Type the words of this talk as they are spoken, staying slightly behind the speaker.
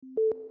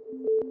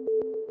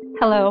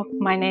Hello,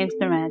 my name's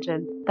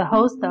Niranjan, the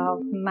host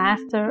of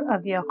Master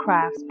of Your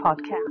Crafts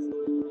podcast.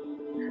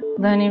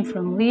 Learning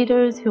from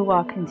leaders who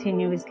are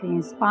continuously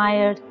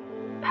inspired,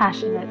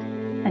 passionate,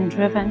 and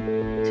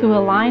driven to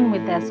align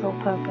with their soul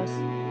purpose,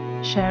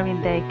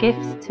 sharing their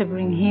gifts to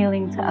bring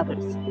healing to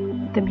others.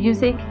 The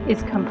music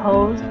is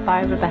composed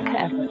by Rebecca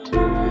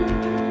Everett.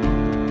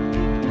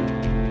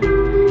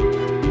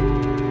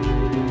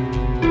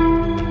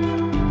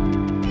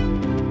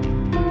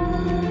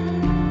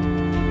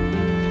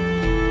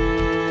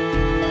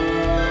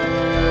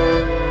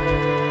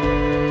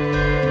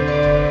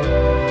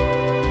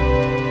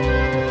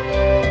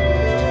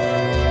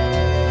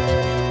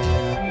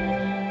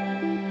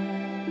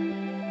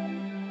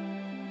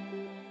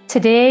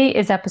 Today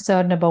is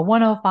episode number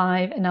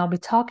 105, and I'll be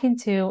talking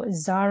to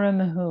Zara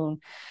Mahoon,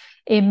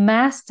 a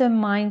master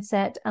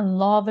mindset and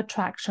law of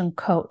attraction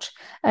coach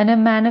and a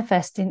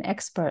manifesting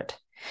expert.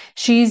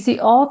 She's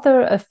the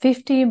author of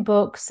 15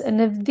 books,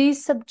 and of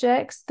these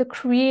subjects, the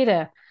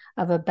creator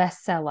of a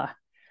bestseller,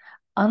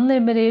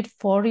 Unlimited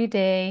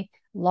 40-Day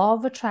Law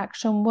of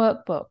Attraction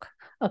Workbook,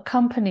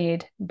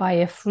 accompanied by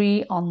a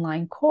free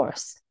online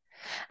course.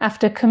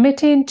 After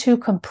committing to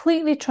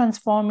completely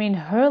transforming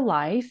her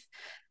life,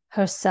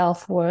 her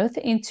self-worth,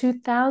 in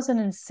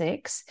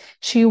 2006,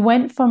 she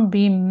went from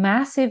being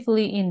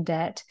massively in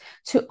debt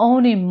to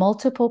owning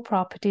multiple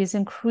properties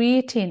and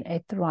creating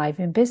a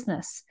thriving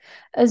business,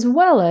 as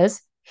well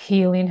as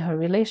healing her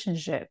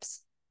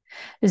relationships.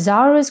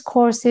 Zara's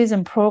courses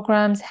and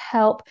programs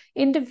help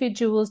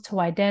individuals to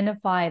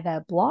identify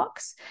their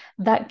blocks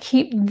that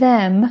keep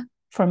them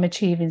from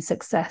achieving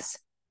success.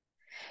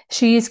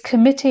 She is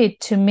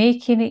committed to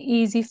making it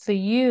easy for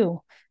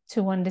you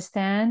to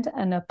understand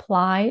and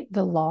apply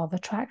the law of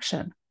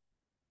attraction.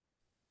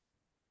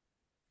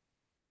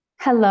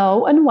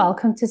 Hello and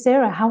welcome to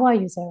Zara. How are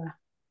you, Zara?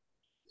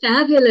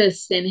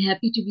 Fabulous and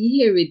happy to be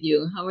here with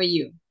you. How are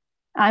you?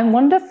 I'm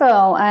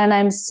wonderful, and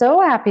I'm so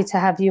happy to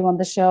have you on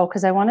the show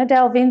because I want to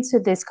delve into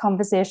this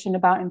conversation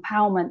about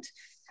empowerment,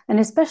 and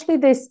especially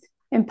this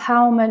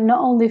empowerment not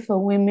only for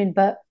women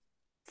but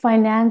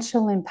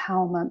financial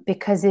empowerment,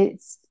 because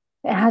it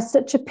has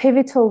such a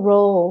pivotal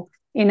role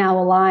in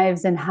our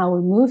lives and how we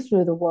move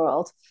through the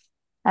world.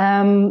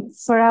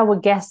 For our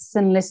guests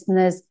and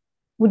listeners,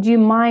 would you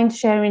mind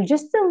sharing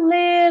just a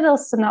little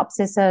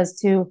synopsis as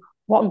to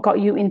what got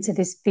you into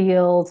this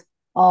field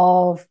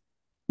of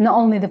not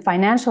only the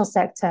financial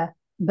sector,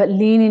 but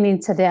leaning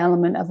into the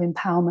element of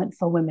empowerment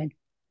for women?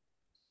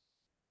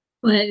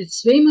 Well,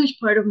 it's very much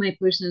part of my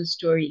personal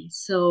story.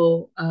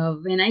 So,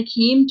 when I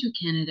came to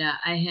Canada,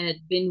 I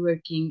had been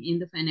working in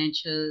the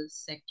financial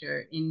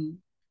sector in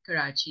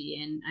Karachi,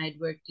 and I'd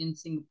worked in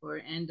Singapore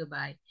and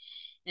Dubai.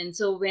 And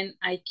so, when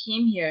I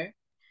came here,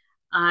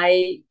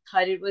 I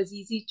thought it was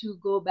easy to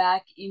go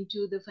back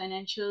into the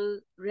financial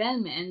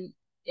realm, and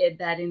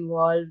that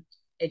involved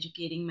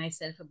educating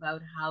myself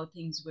about how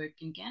things work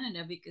in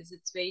Canada because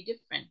it's very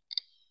different.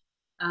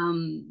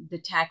 The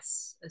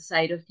tax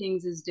side of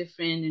things is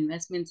different,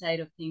 investment side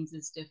of things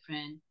is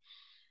different.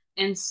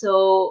 And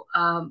so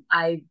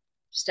I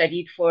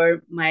studied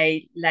for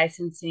my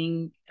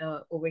licensing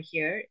over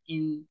here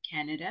in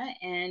Canada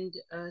and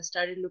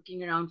started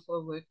looking around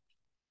for work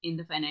in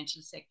the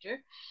financial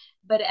sector.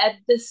 But at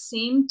the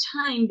same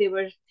time, there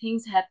were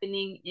things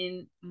happening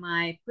in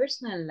my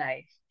personal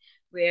life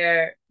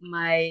where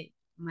my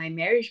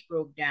marriage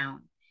broke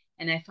down,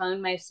 and I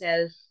found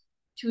myself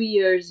 2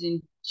 years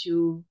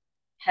into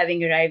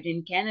having arrived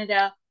in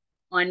Canada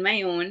on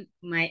my own.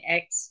 My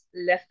ex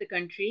left the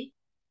country,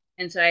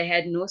 and so I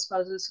had no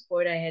spousal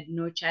support, I had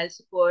no child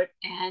support,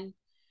 and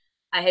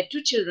I had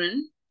two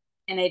children,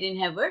 and I didn't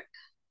have work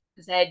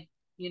because I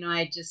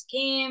just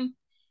came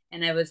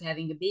and I was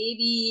having a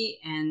baby,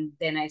 and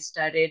then I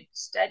started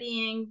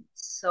studying.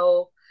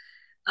 So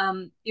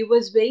it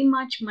was very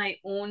much my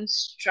own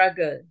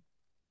struggle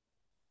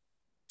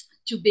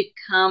to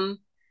become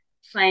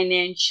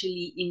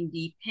financially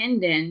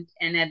independent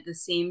and at the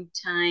same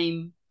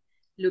time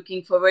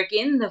looking for work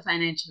in the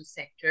financial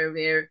sector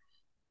where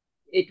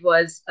it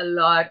was a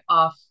lot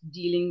of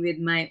dealing with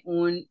my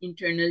own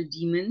internal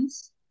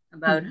demons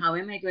about how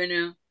am I going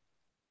to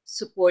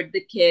support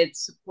the kids,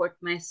 support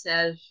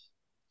myself,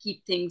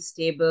 keep things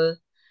stable,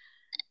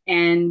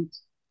 and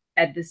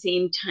at the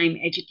same time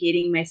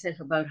educating myself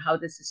about how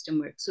the system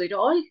works. So it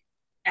all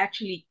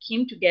actually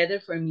came together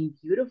for me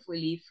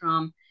beautifully,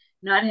 from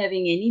not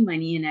having any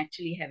money and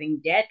actually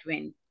having debt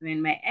when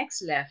my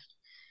ex left,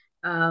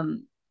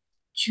 um,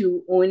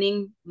 to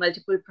owning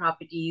multiple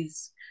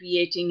properties,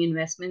 creating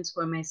investments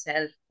for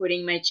myself,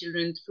 putting my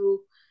children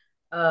through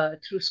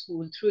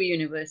school, through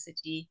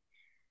university,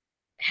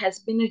 has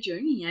been a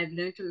journey. I've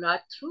learned a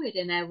lot through it.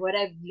 And what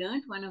I've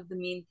learned, one of the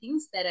main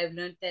things that I've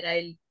learned that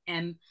I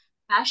am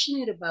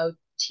passionate about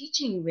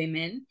teaching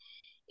women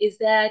is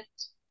that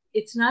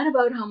it's not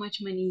about how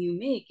much money you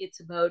make,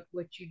 it's about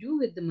what you do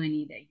with the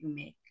money that you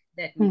make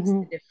that makes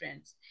the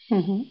difference.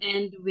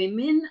 And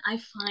women, I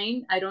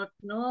find, I don't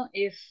know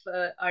if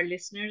our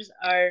listeners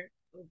are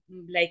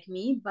like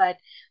me, but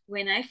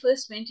when I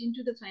first went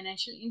into the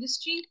financial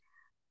industry,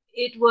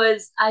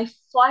 I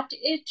fought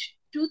it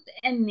tooth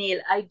and nail.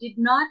 I did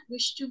not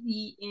wish to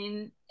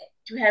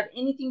have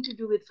anything to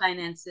do with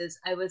finances.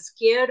 I was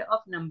scared of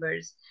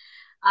numbers.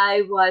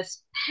 I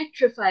was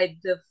petrified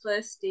the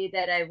first day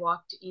that I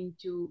walked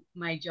into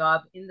my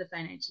job in the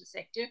financial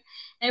sector.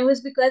 And it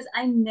was because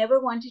I never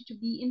wanted to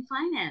be in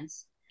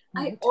finance.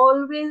 I Right.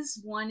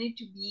 always wanted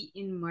to be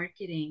in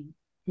marketing.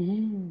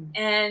 Mm.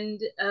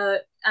 And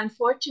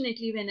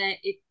unfortunately, when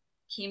it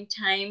came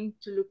time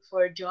to look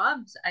for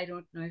jobs, I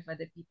don't know if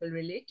other people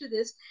relate to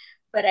this,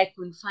 but I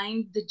couldn't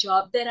find the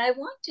job that I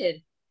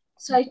wanted.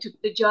 So I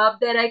took the job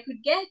that I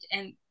could get,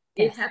 and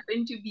it Yes.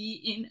 happened to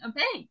be in a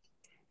bank,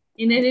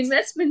 in an Right.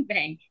 investment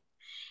bank.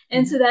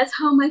 And so Mhm. that's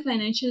how my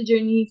financial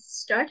journey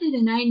started.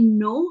 And I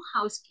know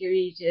how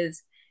scary it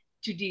is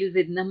to deal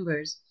with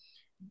numbers.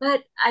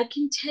 But I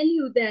can tell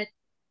you that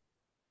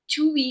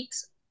 2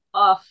 weeks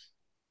of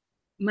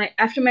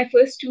after my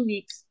first 2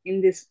 weeks in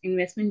this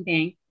investment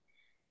bank,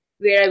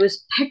 where I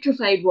was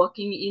petrified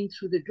walking in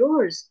through the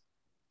doors,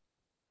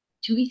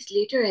 2 weeks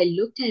later, I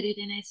looked at it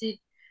and I said,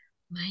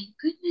 my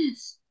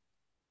goodness,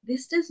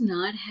 this does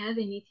not have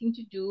anything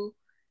to do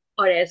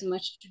or as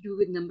much to do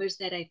with numbers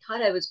that I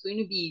thought I was going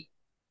to be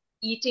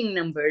eating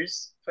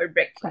numbers for Right.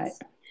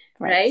 breakfast,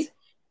 right? Right.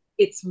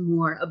 It's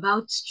more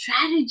about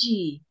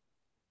strategy.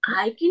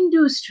 I can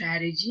do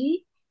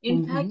strategy.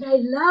 In fact, Hmm. I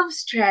love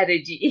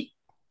strategy.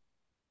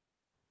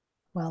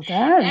 Well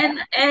done.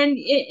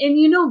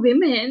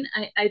 Women,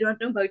 I don't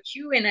know about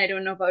you and I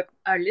don't know about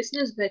our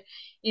listeners, but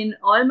in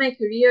all my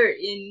career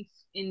in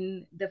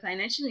the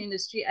financial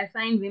industry, I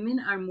find women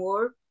are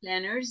more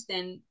planners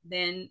than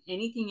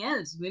anything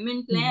else.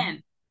 Women Hmm.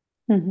 plan.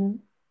 Hmm.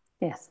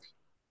 Yes.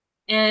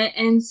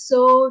 And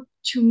so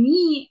to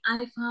me,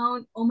 I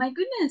found, oh my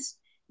goodness,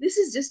 this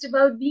is just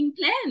about being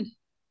planned.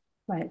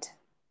 Right.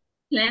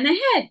 Plan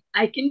ahead.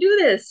 I can do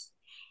this.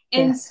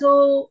 And Yes.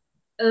 so,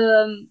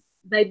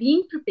 by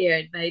being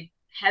prepared, by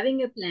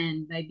having a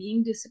plan, by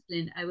being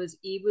disciplined, I was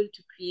able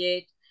to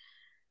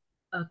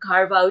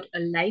carve out a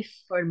life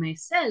for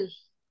myself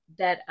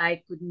that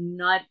I could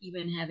not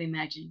even have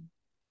imagined.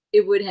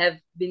 It would have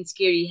been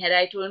scary had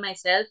I told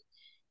myself,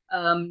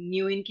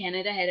 new in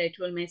Canada, had I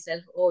told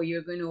myself, oh,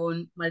 you're going to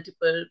own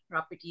multiple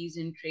properties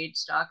and trade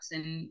stocks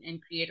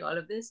and create all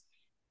of this,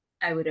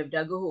 I would have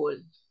dug a hole.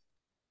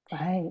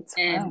 Right.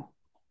 And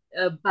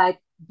Wow.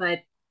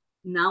 but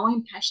now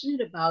I'm passionate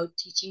about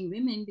teaching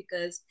women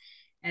because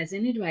as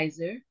an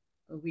advisor,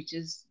 which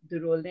is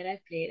the role that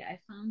I've played, I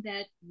found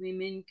that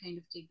women kind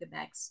of take the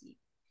back seat.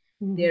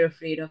 Hmm. They're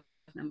afraid of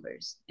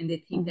numbers and they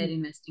think that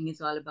Hmm. investing is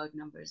all about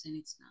numbers, and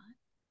it's not.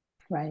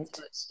 It's Right.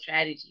 about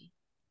strategy.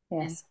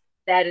 And Yes.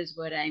 that is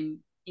what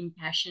I'm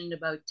impassioned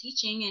about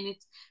teaching, and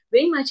it's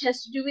very much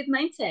has to do with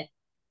mindset.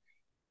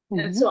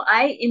 Hmm. So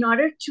in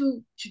order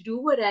to do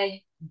what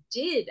I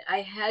did,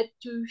 I had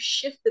to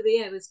shift the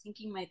way I was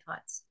thinking my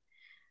thoughts.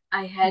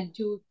 I had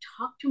to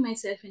talk to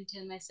myself and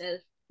tell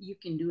myself, you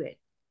can do it.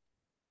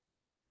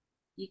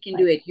 You can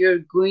do Right. it. You're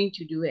going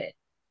to do it.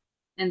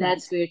 And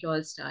that's Right. where it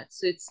all starts.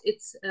 So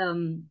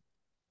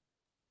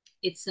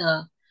it's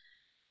a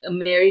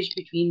marriage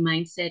between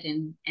mindset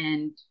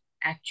and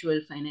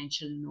actual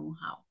financial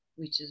know-how,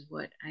 which is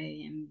what I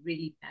am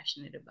really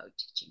passionate about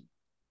teaching.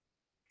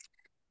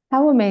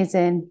 How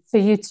amazing for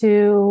you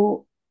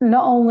to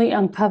not only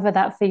uncover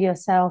that for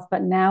yourself,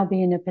 but now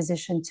be in a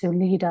position to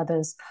lead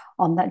others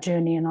on that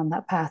journey and on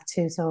that path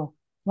too. So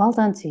well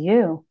done to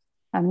you.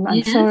 I'm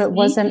sure Yes, it thank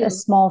wasn't a you.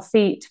 small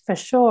feat for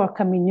sure,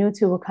 coming new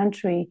to a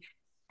country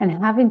and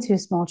having two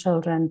small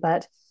children,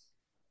 but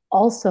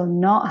also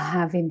not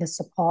having the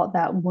support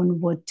that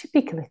one would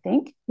typically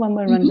think when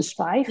we're under Mhm.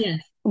 strife,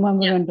 Yes. when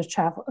we're Yeah. under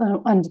travel,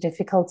 under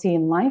difficulty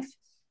in life.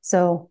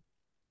 So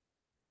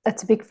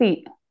that's a big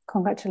feat.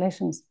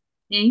 Congratulations.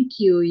 Thank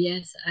you.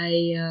 Yes,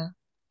 I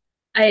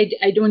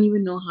don't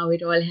even know how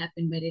it all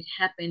happened, but it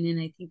happened, and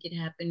I think it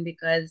happened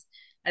because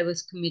I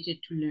was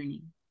committed to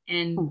learning.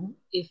 And Mhm.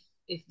 if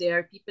if there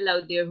are people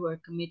out there who are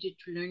committed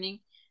to learning,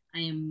 I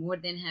am more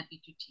than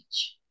happy to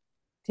teach.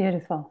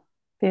 Beautiful,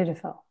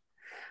 beautiful.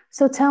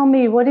 So tell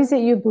me, what is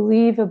it you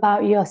believe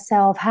about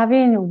yourself,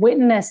 having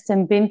witnessed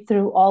and been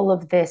through all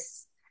of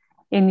this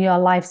in your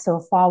life so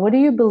far? What do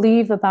you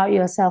believe about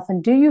yourself,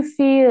 and do you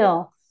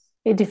feel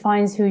it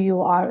defines who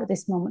you are at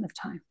this moment of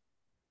time?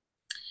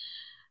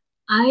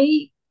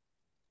 I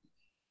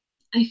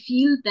I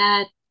feel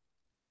that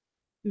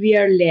we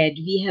are led,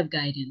 we have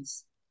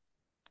guidance,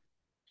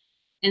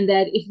 and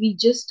that if we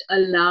just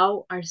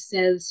allow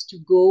ourselves to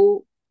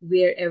go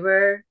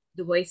wherever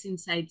the voice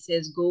inside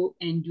says go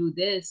and do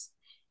this,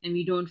 and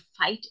we don't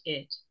fight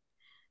it,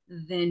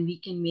 then we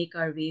can make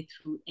our way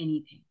through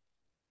anything.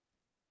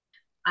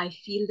 I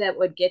feel that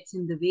what gets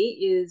in the way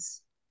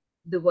is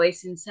the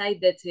voice inside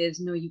that says,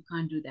 no, you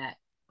can't do that.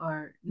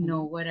 Or,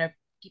 no, Mhm. what are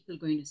people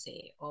going to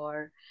say?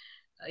 Or,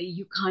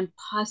 you can't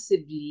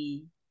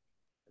possibly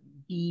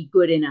be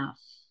good enough.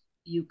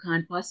 You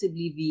can't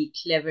possibly be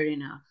clever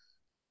enough.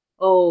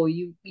 Oh,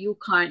 you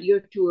can't,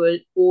 you're too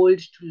old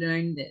to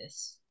learn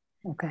this.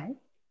 Okay.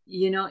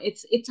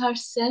 It's our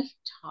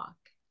self-talk.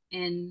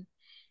 And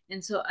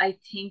And so I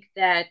think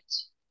that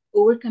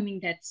overcoming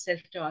that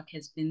self-talk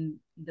has been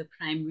the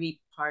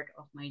primary part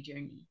of my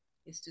journey,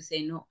 is to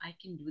say, no, I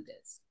can do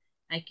this.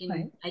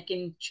 Right. I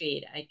can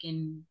trade, I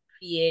can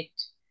create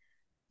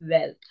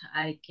wealth,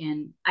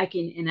 and I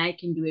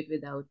can do it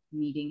without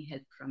needing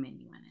help from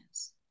anyone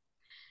else.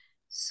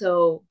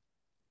 So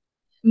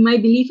my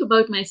belief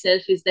about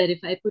myself is that if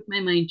I put my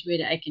mind to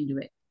it, I can do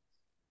it.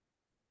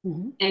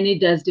 Mm-hmm. And it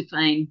does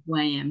define who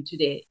I am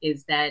today,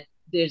 is that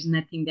there's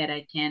nothing that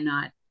I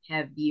cannot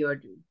have, be, or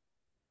do.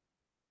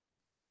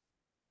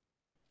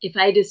 If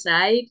I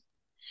decide,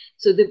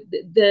 so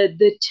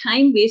the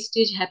time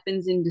wastage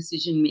happens in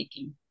decision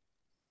making.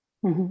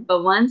 Mm-hmm.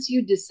 But once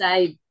you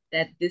decide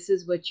that this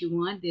is what you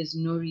want, there's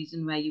no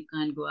reason why you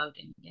can't go out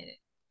and get it.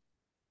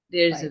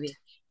 There's a Right. way.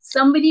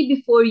 Somebody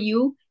before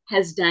you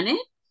has done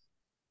it,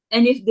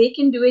 and if they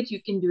can do it,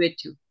 you can do it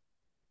too.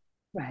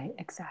 Right.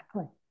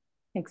 Exactly.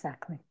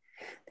 Exactly.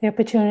 The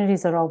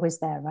opportunities are always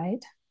there,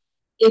 right?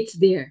 It's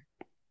there.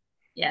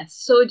 Yes.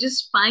 So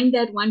just find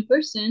that one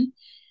person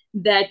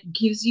that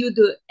gives you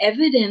the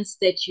evidence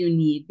that you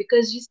need.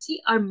 Because you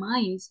see, our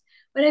minds,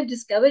 what I've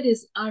discovered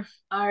is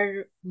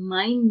our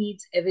mind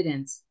needs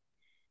evidence.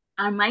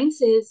 Our mind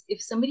says,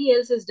 if somebody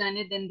else has done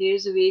it, then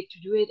there's a way to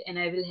do it, and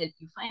I will help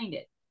you find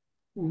it.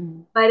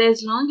 Mm-hmm. But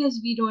as long as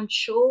we don't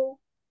show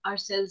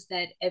ourselves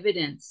that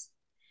evidence,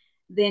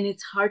 then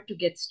it's hard to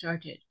get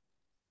started.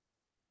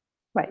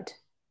 Right.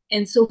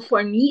 And so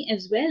for me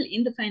as well,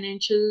 in the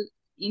financial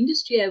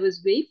industry, I was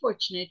very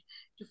fortunate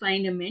to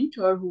find a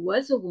mentor who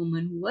was a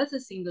woman, who was a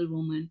single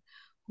woman,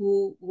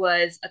 who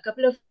was a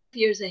couple of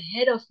years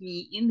ahead of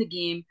me in the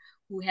game,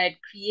 who had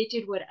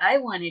created what I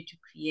wanted to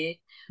create,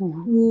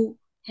 Mm-hmm. who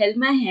held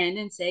my hand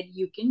and said,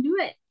 you can do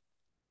it.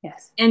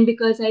 Yes. And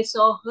because I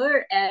saw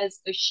her as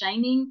a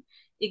shining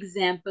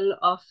example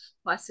of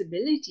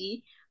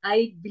possibility,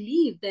 I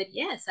believe that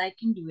yes, I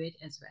can do it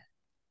as well.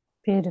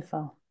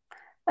 Beautiful.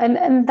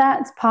 And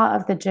that's part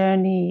of the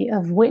journey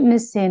of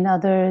witnessing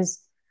others,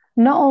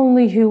 not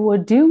only who were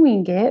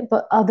doing it,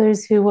 but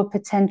others who were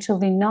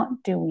potentially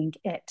not doing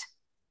it.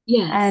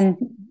 Yes, And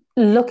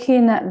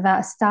looking at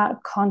that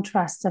stark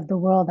contrast of the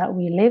world that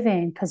we live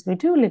in, because we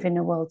do live in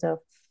a world of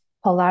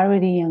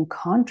polarity and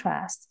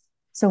contrast.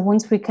 So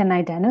once we can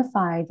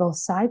identify both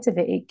sides of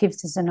it, it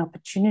gives us an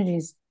opportunity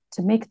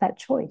to make that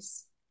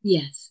choice.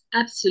 yes,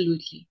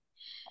 absolutely.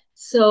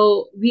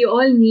 So we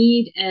all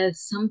need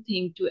as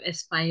something to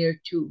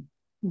aspire to.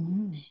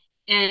 Mm-hmm.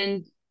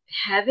 And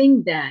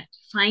having that,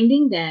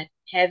 finding that,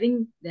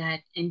 having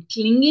that, and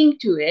clinging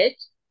to it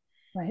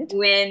Right.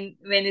 when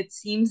it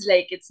seems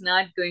like it's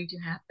not going to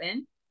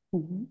happen,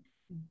 Mm-hmm.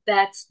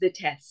 that's the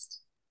test.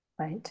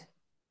 Right.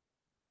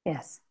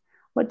 Yes.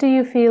 What do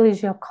you feel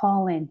is your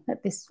calling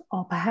at this,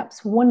 or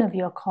perhaps one of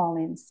your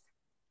callings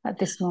at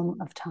this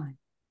moment of time?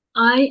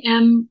 I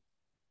am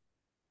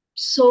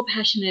so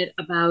passionate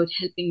about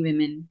helping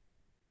women.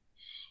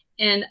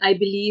 And I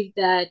believe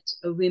that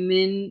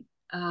women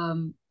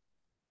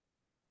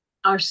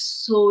are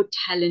so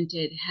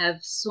talented, have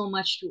so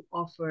much to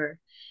offer,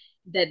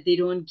 that they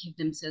don't give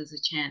themselves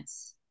a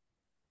chance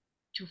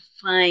to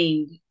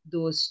find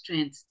those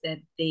strengths that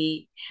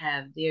they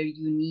have, their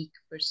unique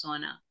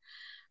persona,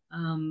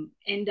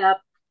 end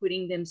up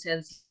putting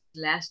themselves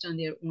last on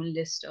their own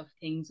list of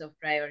things of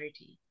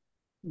priority.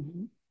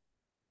 Mm-hmm.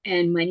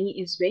 And money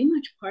is very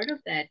much part of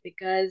that,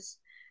 because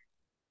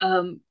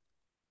um,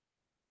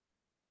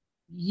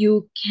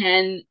 you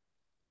can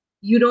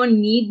you don't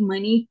need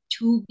money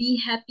to be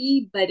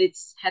happy, but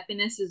it's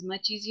happiness is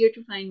much easier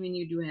to find when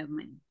you do have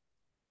money,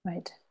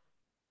 Right.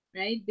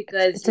 right? It's,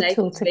 Because it's a life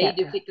tool is to very get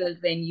there. difficult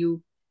when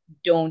you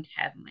don't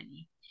have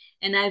money.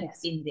 And I've Yes.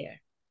 been there.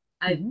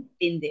 I've Mm-hmm.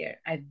 been there.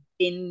 I've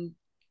been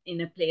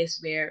in a place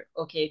where,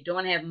 okay,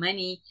 don't have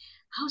money.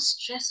 How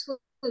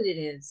stressful it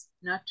is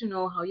not to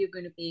know how you're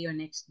going to pay your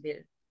next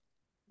bill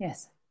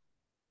Yes.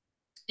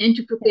 and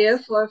to prepare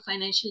Yes. for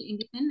financial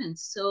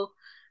independence. So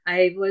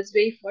I was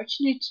very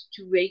fortunate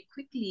to very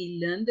quickly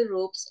learn the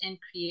ropes and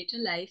create a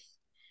life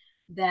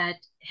that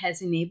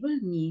has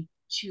enabled me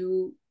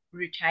to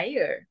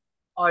retire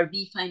or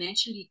be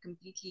financially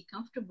completely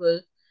comfortable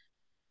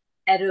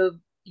at a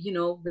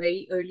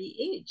very early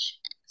age.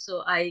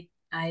 So I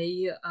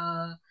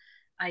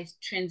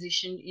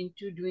transitioned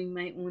into doing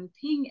my own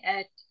thing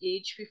at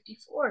age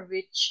 54,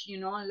 which a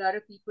lot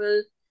of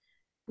people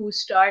who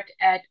start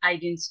at I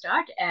didn't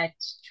start at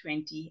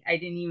 20. I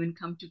didn't even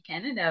come to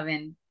Canada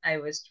when I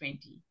was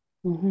 20,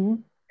 Mm-hmm.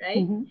 right?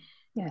 Mm-hmm.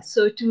 Yes.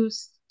 So to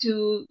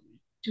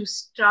to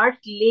start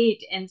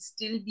late and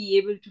still be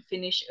able to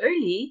finish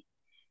early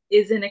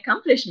is an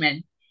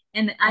accomplishment.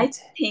 And I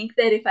That's think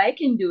that if I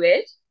can do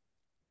it,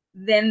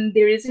 then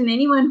there isn't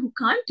anyone who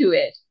can't do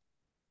it.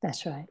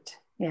 that's right.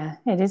 Yeah,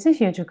 it is a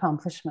huge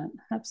accomplishment.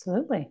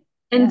 Absolutely.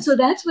 And so Yes.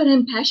 that's what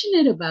I'm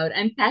passionate about.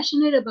 I'm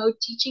passionate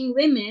about teaching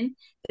women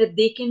that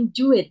they can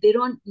do it. They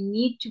don't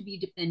need to be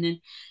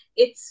dependent.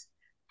 It's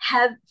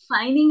have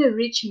Finding a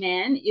rich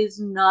man is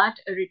not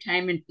a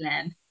retirement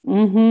plan.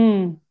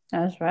 Mm-hmm.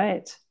 That's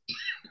right.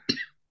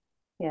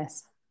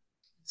 Yes.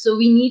 So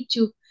we need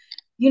to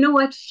you know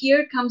what?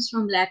 Fear comes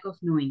from lack of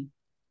knowing.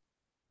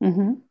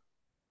 Mm-hmm.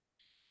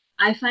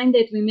 I find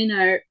that women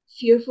are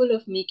fearful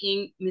of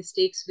making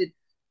mistakes with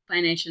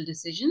financial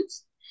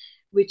decisions,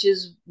 which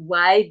is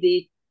why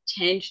they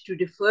tend to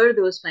defer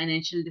those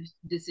financial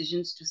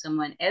decisions to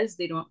someone else.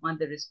 They don't want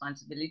the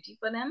responsibility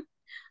for them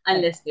Right.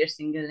 unless they're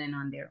single and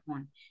on their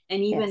own.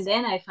 And even Yes.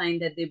 then, I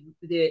find that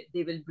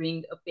they will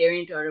bring a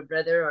parent or a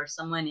brother or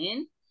someone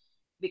in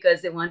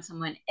because they want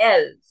someone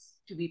else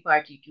to be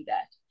party to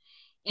that.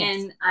 Yes.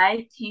 And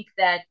I think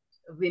that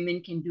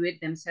women can do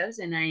it themselves.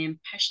 And I am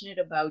passionate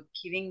about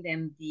giving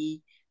them the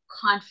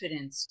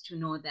confidence to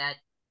know that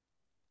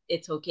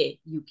it's okay.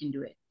 You can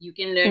do it. You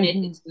can learn it.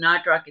 Mm-hmm. It's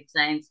not rocket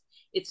science.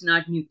 It's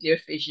not nuclear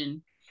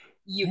fission.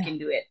 You Yeah. can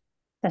do it.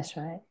 That's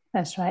right.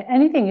 That's right.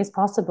 Anything is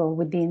possible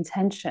with the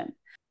intention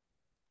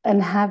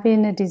and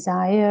having a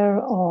desire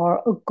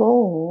or a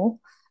goal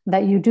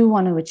that you do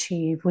want to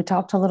achieve. We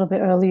talked a little bit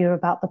earlier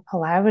about the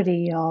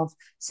polarity of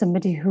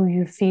somebody who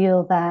you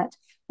feel that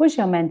was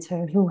your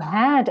mentor, who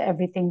had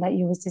everything that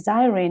you was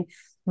desiring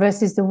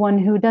versus the one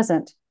who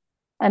doesn't.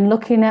 And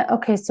looking at,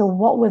 okay, so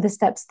what were the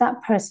steps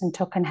that person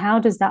took and how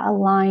does that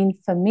align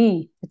for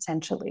me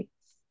potentially?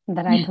 And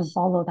that I can Yes,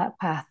 follow that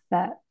path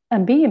that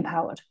and be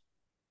empowered.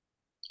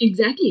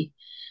 exactly.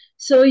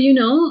 So,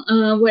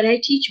 what I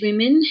teach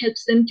women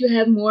helps them to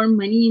have more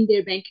money in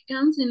their bank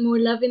accounts and more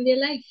love in their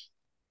life.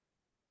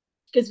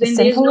 Because As when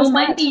there's simple no as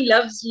that. money,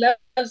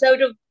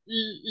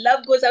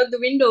 love goes out the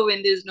window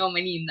when there's no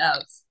money in the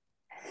house.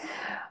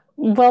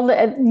 Well,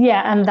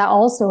 yeah, and that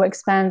also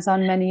expands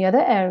on many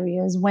other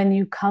areas. When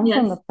you come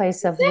from a Yes,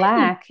 place of exactly.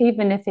 lack,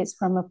 even if it's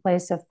from a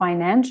place of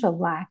financial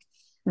lack,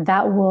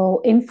 that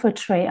will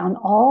infiltrate on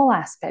all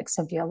aspects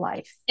of your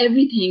life.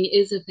 Everything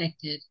is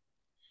affected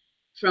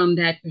from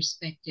that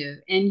perspective,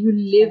 and you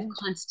That's live right.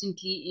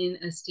 constantly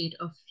in a state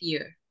of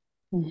fear.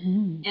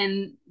 Mm-hmm.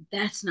 And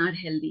that's not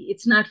healthy.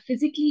 It's not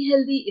physically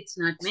healthy, it's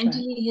not That's right.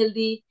 mentally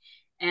healthy,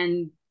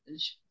 and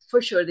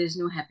for sure, there's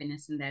no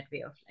happiness in that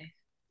way of life.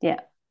 Yeah,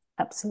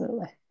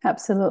 absolutely.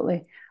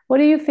 Absolutely. What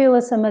do you feel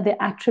are some of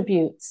the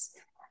attributes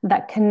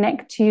that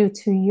connect you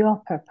to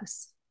your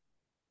purpose?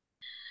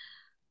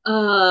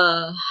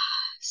 Uh,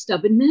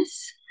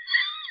 Stubbornness.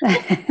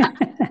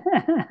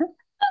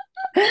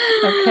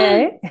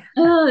 Okay.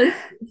 uh,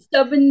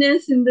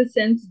 Stubbornness in the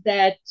sense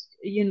that,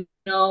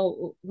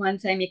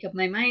 once I make up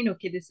my mind,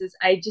 okay,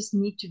 I just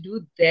need to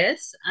do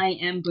this, I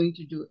am going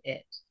to do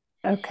it.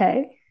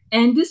 Okay.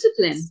 And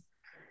discipline.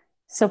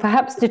 So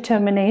perhaps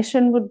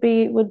determination would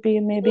be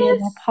maybe a more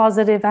Yes.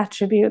 positive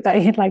attribute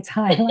that you'd like to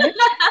highlight.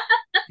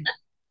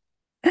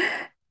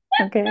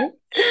 Okay.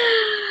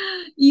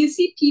 You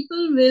see,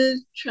 people will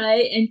try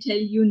and tell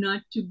you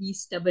not to be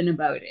stubborn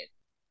about it,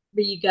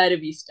 but you got to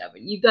be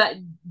stubborn. You got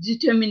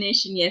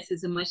determination. Yes,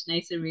 is a much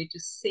nicer way to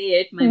say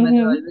it. My mother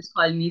Mm-hmm. always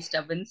called me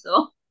stubborn,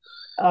 so.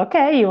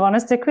 Okay, you want to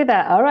stick with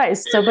that. All right,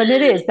 stubborn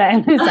it is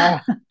then,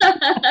 Zara.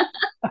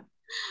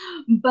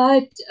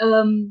 But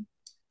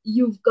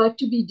you've got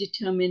to be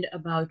determined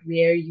about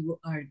where you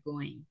are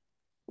going,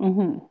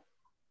 Mm-hmm.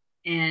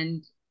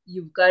 and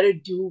you've got to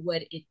do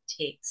what it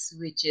takes,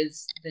 which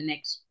is the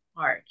next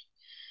part.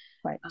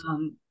 Right.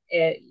 Um,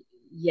 uh,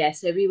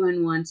 yes,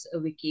 everyone wants a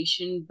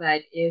vacation,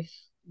 but if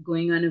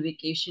going on a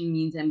vacation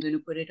means I'm going to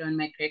put it on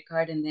my credit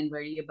card and then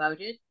worry about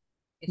it,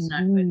 it's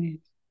not worth Mm-hmm. it.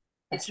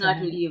 It's That's not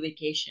right. really a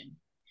vacation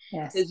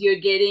Yes. because you're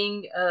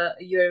getting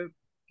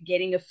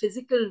a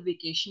physical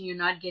vacation. You're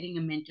not getting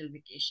a mental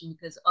vacation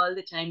because all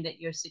the time that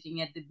you're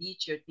sitting at the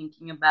beach, you're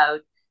thinking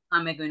about how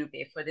am I going to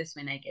pay for this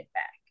when I get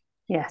back.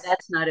 Yes.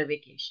 That's not a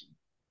vacation,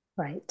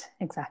 Right.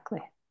 Exactly.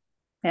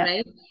 Yeah.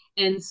 right?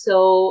 And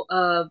so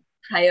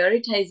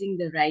prioritizing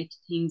the right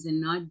things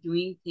and not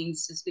doing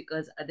things just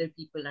because other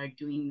people are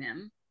doing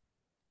them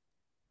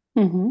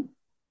Mm-hmm.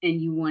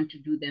 and you want to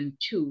do them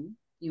too.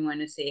 You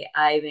want to say,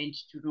 I went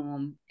to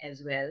Rome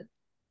as well, you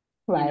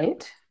know.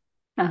 Right.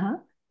 Uh-huh.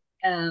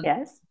 Um,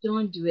 Yes.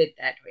 don't do it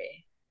that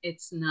way.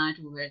 It's not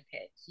worth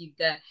it.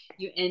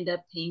 You end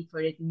up paying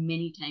for it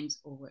many times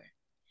over.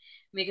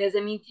 Because I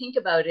mean, think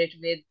about it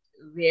with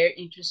where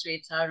interest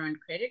rates are on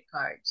credit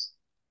cards.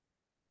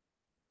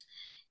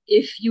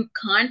 If you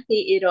can't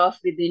pay it off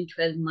within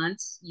 12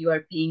 months, you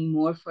are paying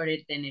more for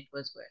it than it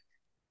was worth,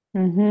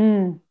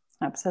 Mm-hmm.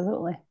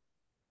 Absolutely.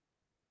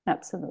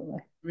 Absolutely.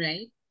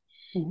 right?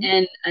 Mm-hmm.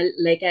 And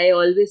like I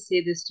always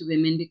say this to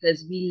women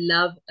because we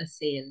love a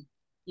sale,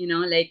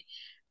 like,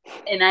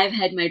 and I've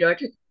had my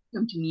daughter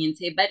come to me and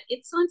say, but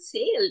it's on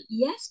sale.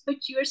 Yes, but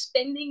you're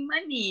spending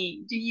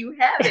money. Do you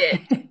have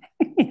it?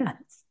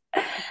 Yes.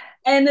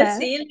 And a Yeah.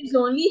 sale is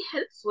only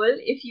helpful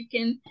if you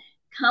can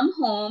come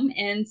home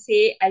and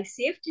say, I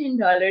saved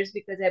 $10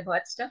 because I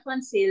bought stuff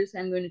on sale. So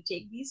I'm going to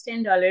take these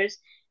 $10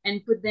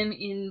 and put them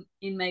in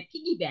my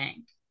piggy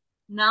bank.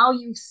 Now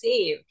you've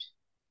saved,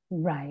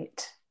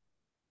 Right.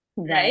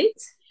 Right.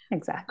 right?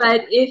 Exactly.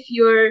 But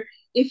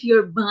if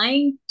you're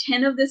buying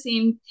 10 of the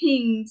same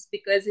things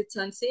because it's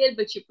on sale,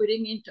 but you're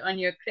putting it on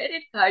your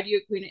credit card,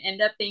 you're going to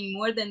end up paying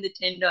more than the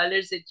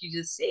 $10 that you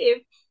just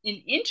saved in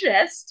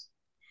interest.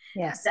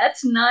 Yes.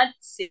 That's not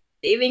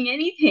saving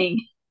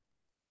anything.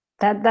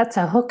 That's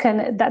a hook,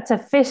 and that's a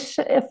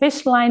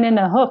fish line and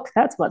a hook.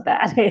 That's what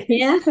that is.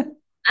 Yes,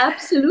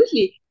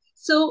 absolutely.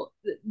 So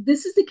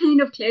this is the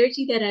kind of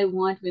clarity that I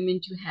want women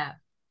to have,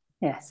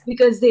 Yes.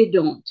 because they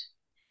don't.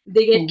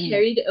 They get Mm-hmm.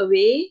 carried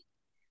away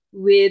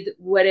with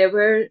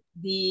whatever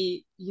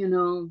the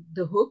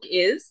hook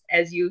is,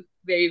 as you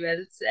very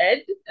well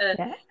said,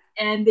 Yeah.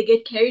 and they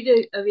get carried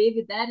away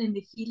with that, and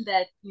they feel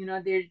that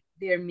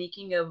they're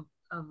making a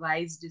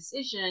wise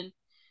decision,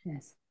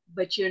 Yes.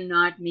 but you're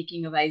not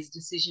making a wise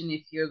decision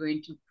if you're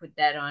going to put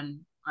that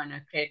on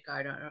a credit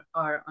card,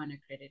 or on a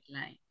credit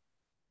line,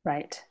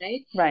 Right.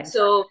 right? Right.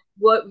 So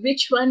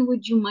which one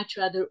would you much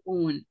rather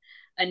own?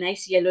 A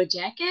nice yellow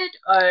jacket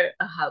or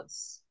a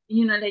house?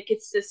 Like,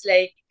 it's just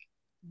like,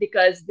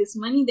 because this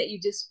money that you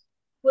just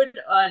put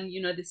on,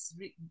 you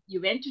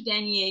went to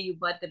Danier, you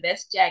bought the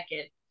best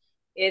jacket,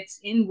 it's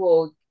in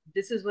vogue,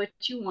 this is what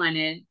you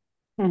wanted.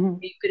 Mm-hmm.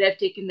 You could have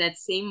taken that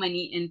same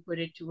money and put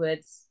it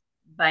towards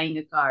buying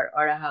a car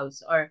or a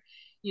house, or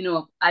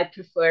I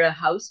prefer a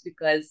house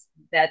because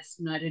that's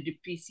not a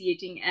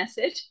depreciating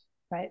asset.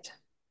 Right.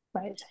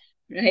 Right.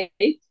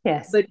 Right?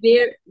 Yes. But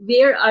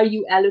where are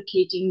you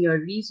allocating your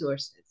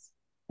resources?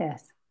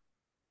 Yes.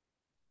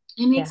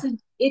 It makes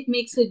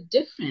Yeah. a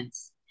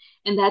difference.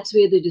 And that's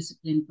where the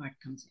discipline part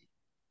comes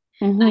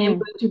in. I am Mm-hmm.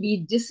 going to be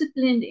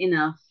disciplined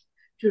enough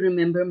to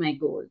remember my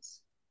goals.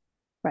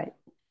 Right.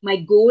 My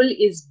goal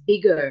is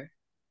bigger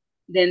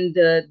than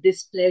the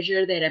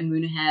displeasure that I'm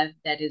going to have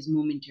that is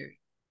momentary.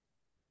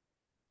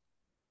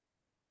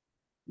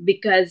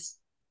 Because,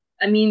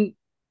 I mean,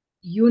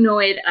 you know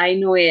it, I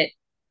know it.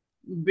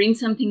 Bring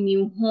something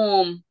new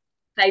home.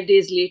 5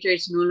 days later,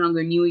 it's no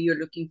longer new. You're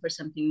looking for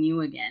something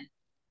new again.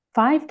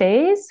 5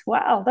 days?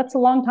 Wow, that's a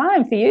long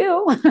time for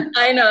you.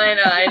 I know, I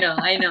know, I know,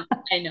 I know,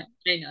 I know,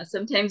 I know.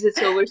 Sometimes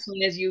it's over as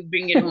soon as you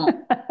bring it home,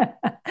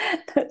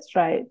 That's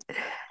right.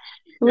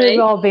 We've right?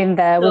 all been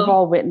there. We've So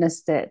all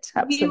witnessed it.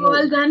 we've all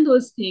Absolutely. done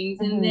those things.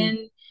 And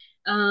Mm-hmm.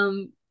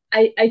 then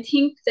I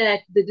think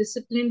that the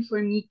discipline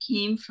for me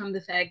came from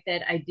the fact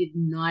that I did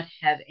not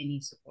have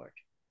any support.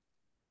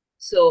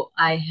 So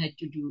I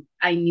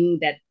knew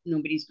that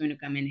nobody's going to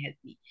come and help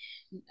me.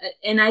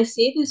 And I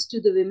say this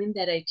to the women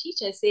that I teach.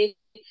 I say,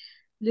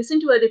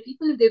 listen to other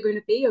people if they're going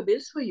to pay your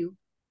bills for you.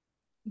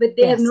 But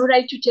they have no Yes,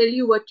 right to tell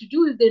you what to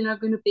do if they're not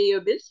going to pay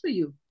your bills for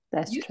you.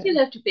 that's You still true.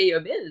 have to pay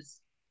your bills.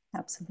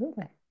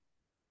 Absolutely.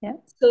 Yeah.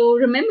 So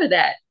remember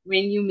that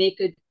when you make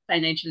a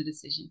financial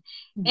decision.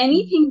 Mm-hmm.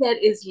 Anything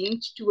that is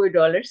linked to a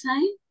dollar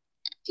sign,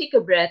 take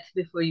a breath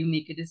before you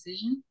make a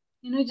decision.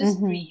 Just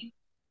Mm-hmm. breathe,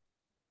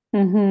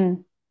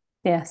 Mm-hmm.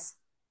 Yes.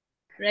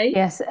 right?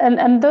 Yes.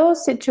 And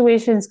those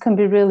situations can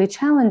be really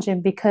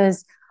challenging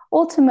because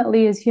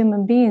ultimately, as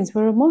human beings,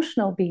 we're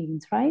emotional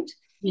beings, right?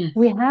 Yes,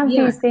 We have we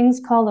these are.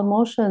 things called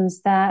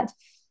emotions that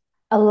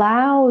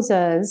allows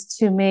us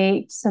to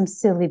make some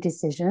silly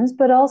decisions,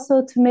 but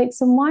also to make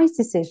some wise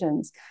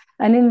decisions.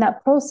 And in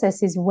that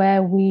process is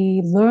where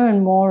we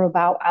learn more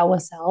about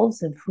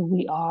ourselves and who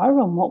we are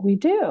and what we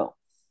do.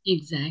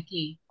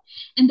 Exactly.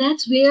 And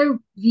that's where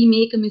we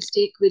make a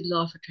mistake with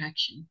law of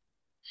attraction.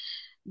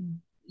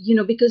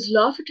 Because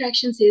law of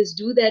attraction says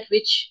do that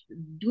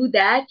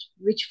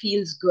which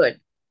feels good.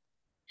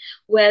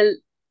 Well,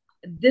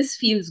 this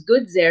feels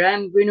good, Zara.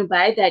 I'm going to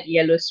buy that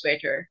yellow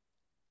sweater.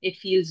 It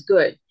feels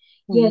good.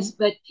 Yes,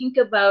 Mm-hmm. but think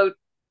about,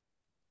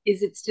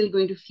 is it still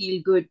going to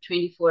feel good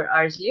 24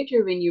 hours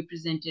later when you're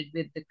presented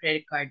with the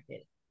credit card bill?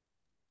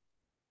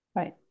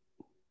 Right.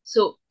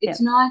 So Yeah.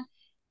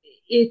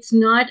 it's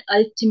not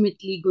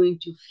ultimately going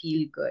to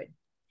feel good.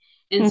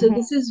 And so Mm-hmm.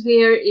 this is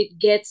where it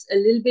gets a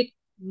little bit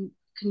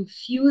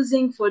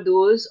confusing for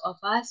those of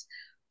us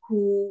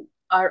who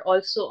are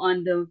also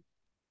on the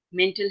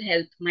mental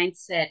health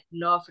mindset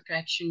law of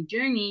attraction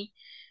journey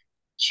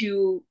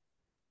to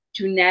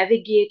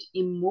navigate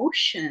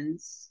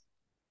emotions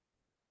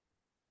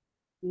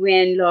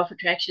when law of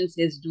attraction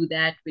says do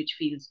that which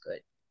feels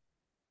good,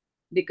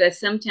 because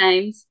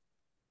sometimes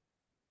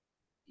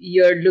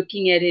you're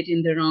looking at it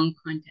in the wrong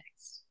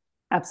context.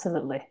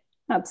 Absolutely.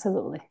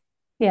 Absolutely.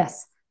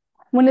 Yes.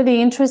 One of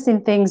the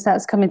interesting things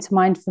that's coming to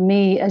mind for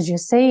me as you're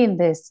saying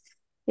this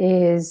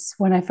is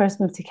when I first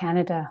moved to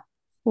Canada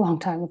a long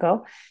time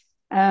ago.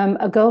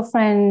 A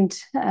girlfriend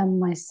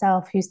and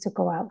myself used to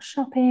go out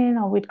shopping,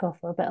 or we'd go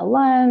for a bit of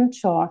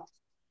lunch, or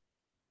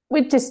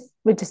we'd just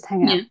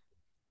hang out. Yeah.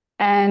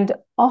 And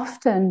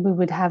often we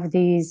would have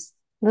these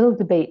little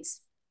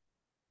debates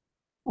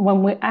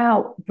when we're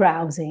out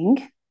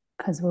browsing,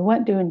 because we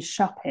weren't doing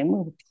shopping, we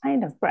were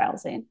kind of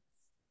browsing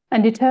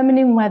and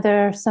determining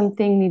whether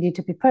something needed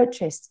to be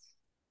purchased.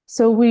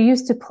 So we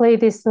used to play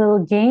this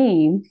little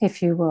game,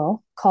 if you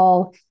will,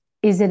 called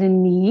Is It a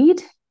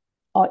Need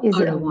or Is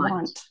Or It a a want.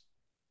 Want?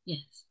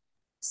 Yes.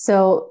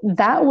 So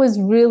that was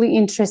really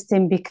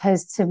interesting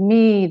because to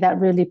me, that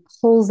really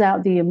pulls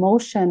out the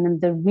emotion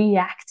and the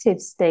reactive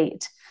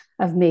state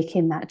of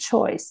making that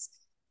choice.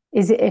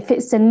 Is it if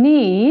it's a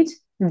need,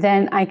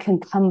 then I can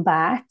come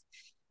back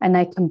and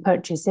I can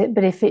purchase it.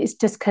 But if it's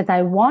just because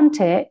I want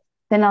it,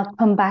 then I'll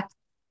come back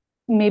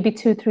maybe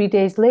 2, 3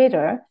 days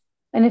later.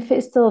 And if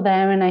it's still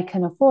there and I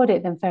can afford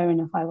it, then fair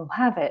enough, I will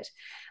have it.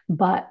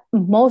 But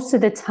most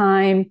of the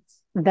time,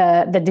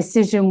 the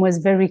decision was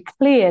very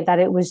clear that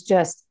it was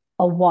just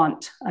a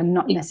want and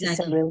not Exactly.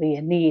 necessarily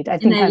a need. I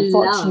And think I'm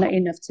fortunate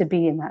enough to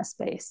be in that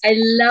space. I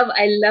love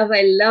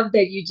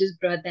that you just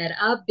brought that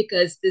up,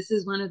 because this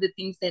is one of the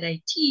things that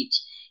I teach,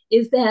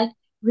 is that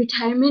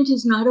retirement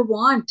is not a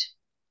want.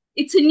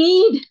 It's a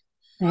need,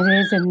 It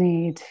is a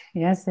need.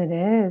 Yes, it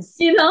is.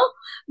 you know?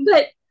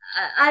 But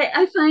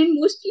I find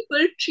most people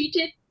treat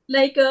it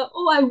like,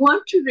 oh, I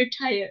want to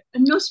retire.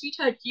 No,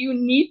 sweetheart, you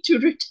need to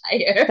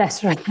retire.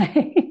 That's right.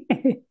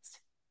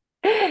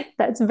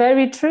 That's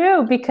very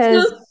true So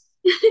because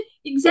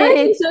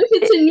exactly. it, So if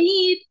it's it, a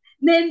need,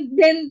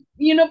 then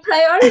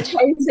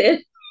prioritize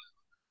it.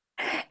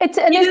 and It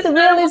it's is the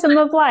not a realism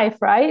want. of life,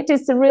 right?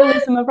 It's the Yes.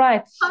 realism of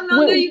life. How long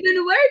are We, you going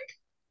to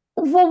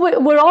work?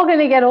 well, we're all going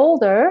to get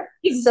older,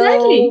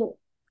 Exactly. so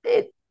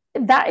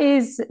that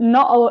is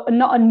not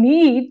a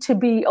need to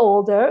be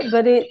older,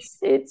 but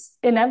it's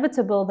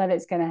inevitable that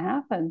it's going to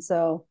happen.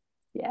 So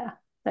yeah,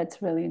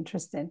 that's really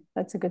interesting.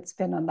 That's a good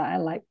spin on that. I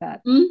like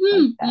that. Like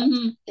Mm-hmm, that.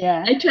 mm-hmm.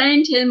 Yeah. I try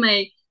and tell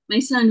my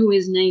son, who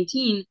is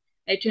 19,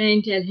 I try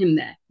and tell him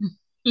that.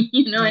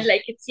 And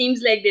like, it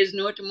seems like there's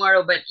no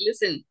tomorrow, but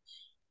listen,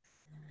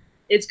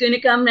 it's going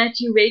to come at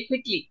you very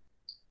quickly.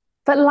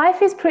 But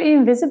life is pretty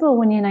invisible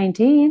when you're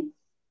 19.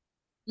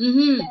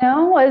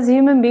 Mm-hmm. As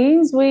human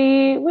beings,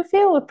 we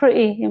feel we're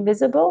pretty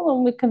invisible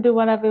and we can do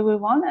whatever we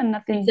want and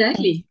nothing can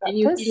Exactly. And disrupt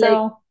you us. feel like,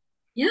 So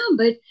yeah,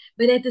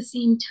 but at the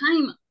same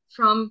time,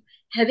 from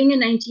having a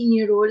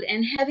 19-year-old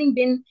and having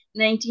been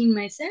 19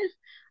 myself,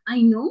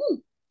 I know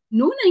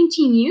no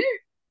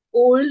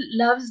 19-year-old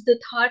loves the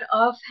thought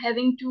of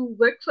having to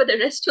work for the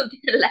rest of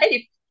their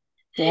life.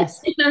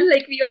 yes.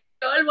 Like, we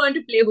all want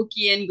to play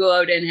hooky and go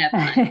out and have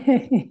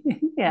fun.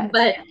 Yes,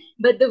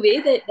 But the way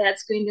that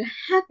that's going to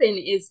happen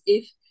is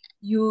if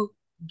you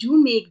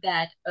do make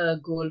that a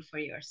goal for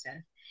yourself.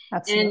 And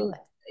absolutely.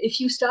 if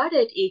you start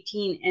at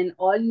 18 and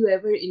all you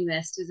ever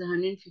invest is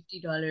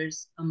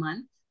 $150 a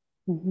month,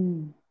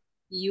 Mhm.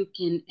 you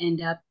can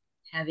end up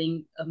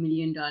having $1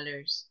 million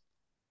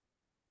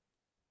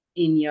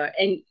in your,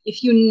 and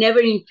if you never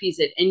increase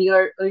it, and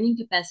your earning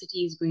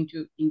capacity is going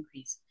to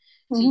increase,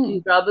 so you can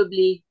Mhm.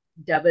 probably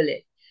double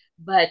it.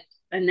 But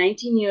a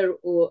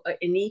 19-year-old,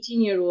 an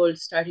 18-year-old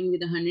starting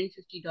with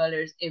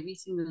 $150 every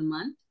single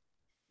month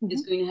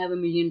is Mhm. going to have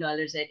 $1 million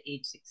at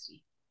age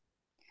 60.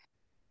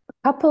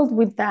 Coupled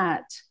with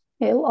that,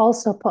 it'll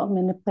also put them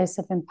in a place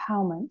of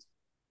empowerment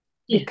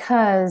Yes,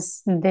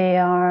 because they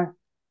are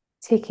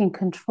taking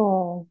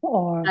control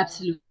or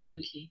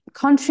absolutely.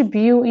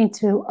 contributing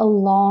to a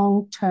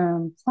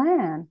long-term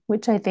plan,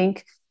 which I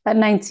think at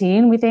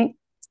 19, we think,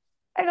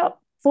 I got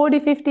 40,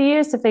 50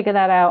 years to figure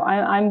that out.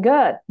 I'm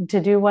good to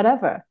do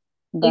whatever.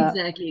 But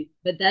Exactly.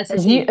 But that's the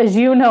as you thing. as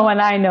you know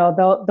and I know,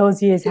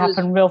 those years Those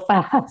happen real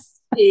fast.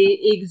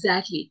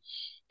 exactly.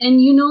 And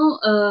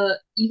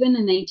even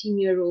a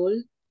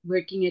 19-year-old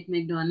working at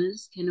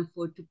McDonald's can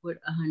afford to put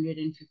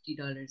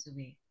 $150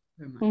 away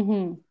per month,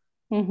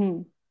 Mm-hmm.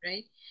 Mm-hmm.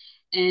 right?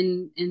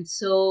 And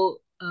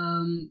so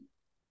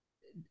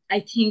I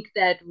think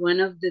that one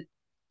of the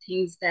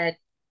things that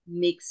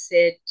makes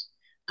it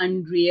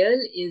unreal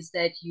is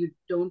that you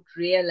don't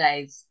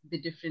realize the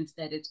difference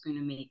that it's going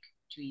to make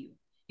to you.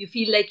 You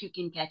feel like you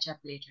can catch up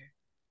later,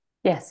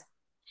 Yes.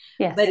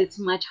 but Yes. it's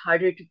much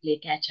harder to play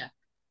catch up.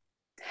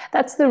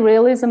 That's the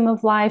realism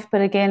of life.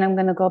 But again, I'm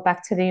going to go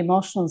back to the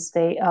emotional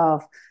state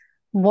of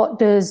what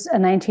does a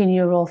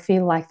 19-year-old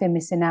feel like they're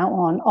missing out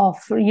on? Or,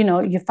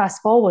 you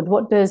fast forward,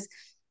 what does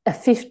a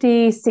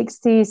 50,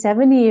 60,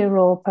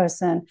 70-year-old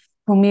person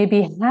who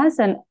maybe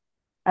hasn't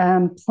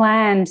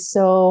planned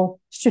so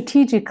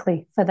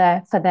strategically for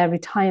their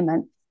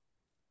retirement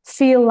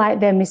feel like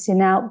they're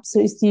missing out? So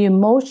it's the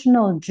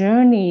emotional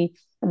journey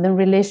and the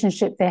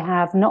relationship they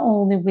have, not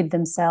only with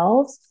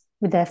themselves,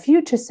 with their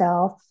future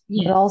self,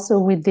 but Yes, also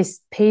with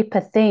this paper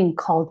thing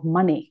called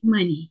money,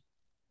 money.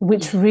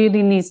 which Yes,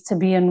 really needs to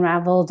be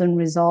unraveled and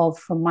resolved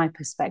from my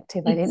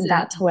perspective. I think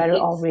that's exactly. where it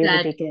all It's really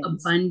that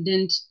begins.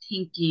 abundant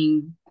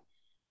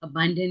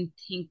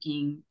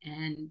thinking,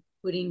 and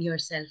putting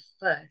yourself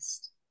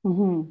first,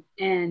 Mm-hmm.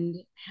 and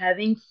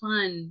having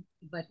fun,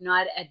 but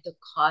not at the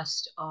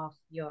cost of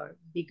your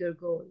bigger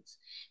goals.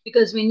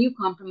 Because when you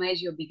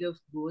compromise your bigger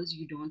goals,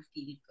 you don't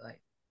feel good.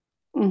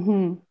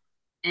 Mm-hmm.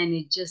 And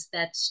it just,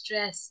 that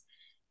stress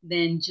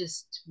then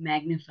just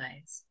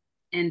magnifies.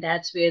 And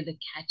that's where the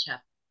catch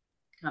up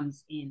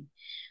comes in.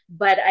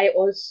 But I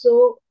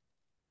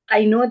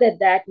know that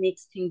that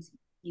makes things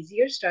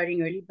easier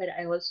starting early, but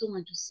I also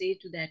want to say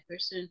to that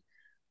person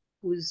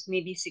who's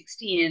maybe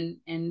 60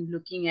 and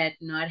looking at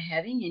not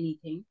having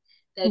anything,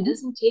 that Mm-hmm.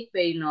 doesn't take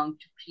very long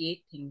to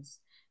create things,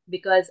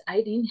 because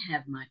I didn't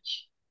have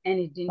much and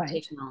it didn't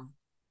take Right. long.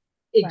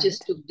 It Right.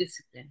 just took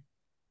discipline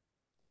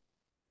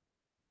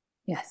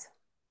Yes.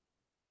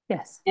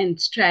 Yes. and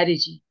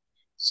strategy,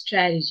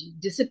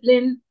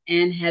 discipline,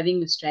 and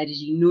having a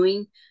strategy,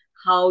 knowing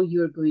how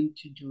you're going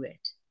to do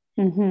it,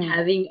 Mm-hmm.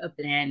 having a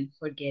plan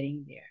for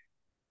getting there.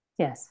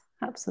 Yes.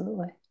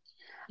 Absolutely.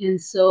 And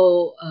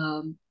so,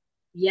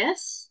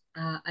 yes,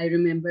 I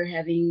remember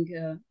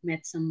having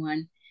met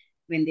someone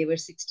when they were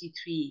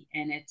 63,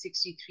 and at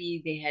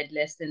 63, they had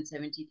less than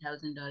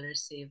 $70,000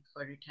 saved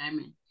for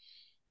retirement.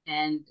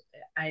 And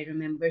I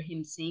remember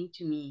him saying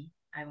to me,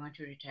 I want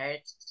to retire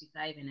at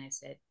 65. And I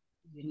said,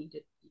 you need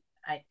to,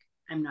 I,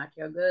 I'm not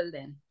your girl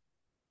then,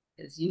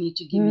 because you need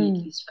to give me at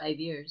Mm, least 5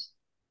 years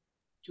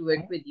to work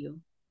right. with you.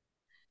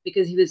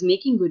 Because he was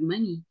making good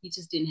money, he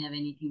just didn't have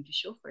anything to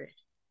show for it.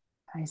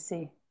 I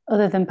see.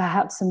 Other than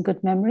perhaps some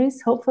good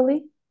memories,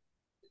 hopefully,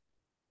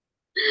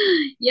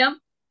 Yep,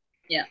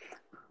 yeah,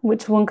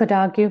 which one could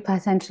argue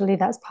potentially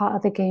that's part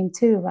of the game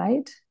too,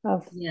 right?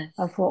 Of yes.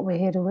 what we're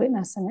here to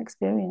witness and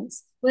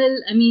experience. Well,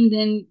 I mean,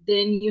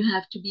 then you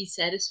have to be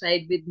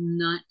satisfied with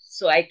not.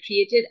 So I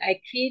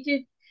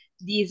created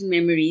these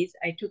memories.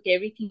 I took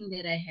everything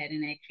that I had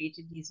and I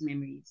created these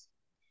memories.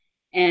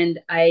 And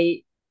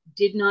I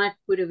did not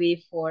put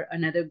away for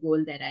another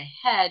goal that I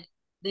had,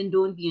 then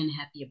don't be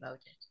unhappy about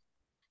it.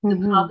 The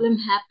Mm-hmm. problem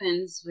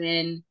happens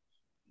when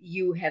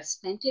you have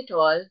spent it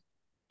all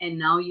and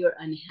now you're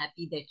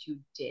unhappy that you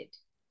did.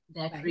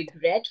 That Right.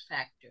 regret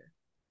factor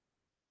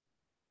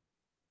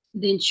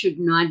then should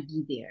not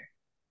be there,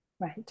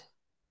 Right.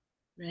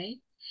 right?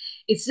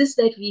 It's just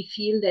that we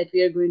feel that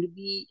we are going to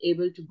be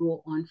able to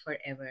go on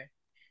forever.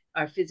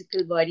 Our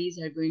physical bodies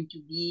are going to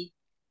be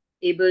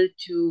able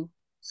to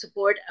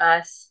support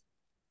us,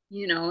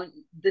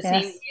 the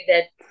same Yes. way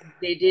that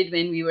they did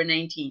when we were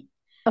 19.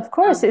 Of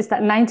course, Um, it's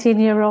that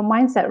 19-year-old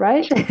mindset,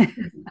 right?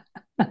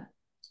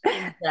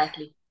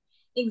 exactly.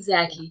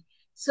 Exactly.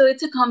 So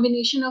it's a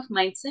combination of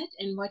mindset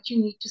and what you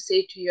need to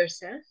say to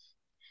yourself,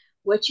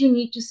 what you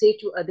need to say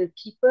to other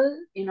people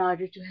in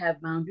order to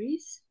have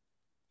boundaries,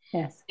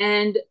 Yes.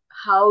 and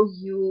how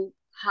you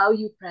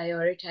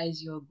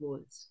prioritize your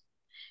goals.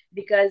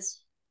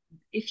 Because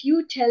if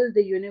you tell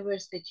the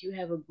universe that you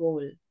have a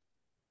goal,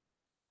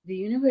 the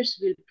universe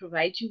will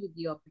provide you with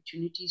the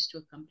opportunities to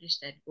accomplish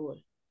that goal.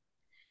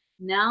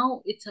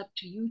 Now it's up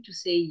to you to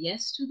say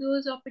yes to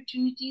those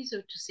opportunities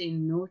or to say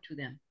no to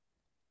them.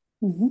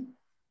 Mm-hmm.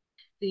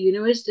 The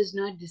universe does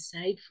not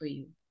decide for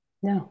you.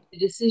 No, The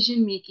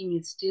decision making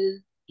is still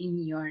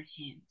in your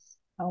hands.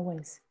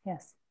 always.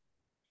 Yes.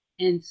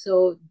 And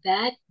so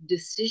that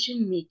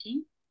decision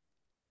making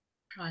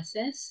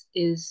process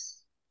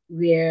is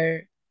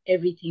where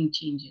everything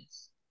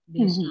changes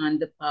based Mm-hmm. on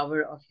the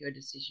power of your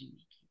decision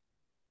making.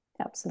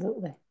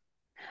 Absolutely.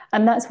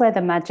 And that's where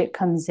the magic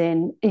comes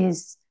in,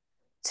 is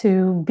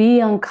to be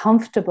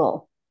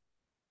uncomfortable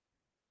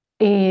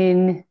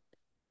in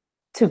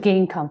to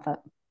gain comfort.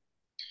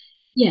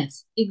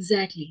 Yes,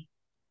 exactly.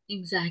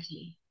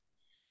 Exactly.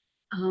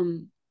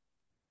 Um,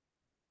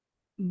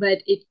 but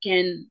it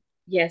can,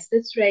 yes,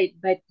 that's right.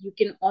 But you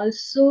can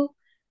also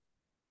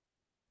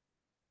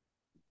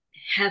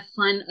have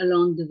fun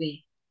along the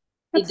way.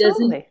 It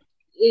doesn't Absolutely.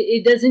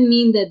 it doesn't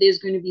mean that there's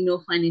going to be no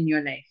fun in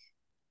your life.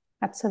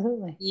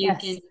 Absolutely. You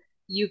can Yes.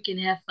 you can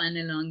have fun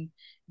along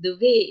the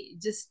way.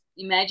 Just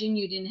imagine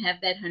you didn't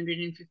have that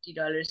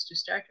 $150 to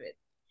start with.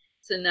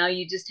 So now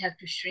you just have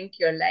to shrink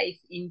your life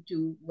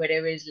into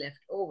whatever is left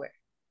over.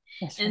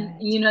 That's And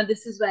right.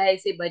 this is why I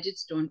say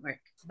budgets don't work.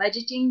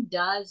 Budgeting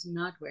does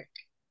not work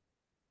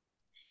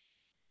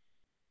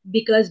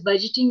because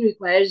budgeting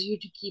requires you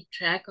to keep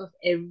track of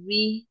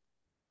everything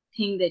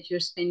that you're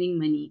spending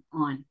money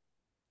on.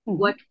 Mm-hmm.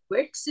 What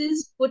works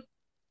is put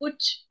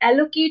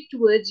allocate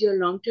towards your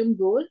long-term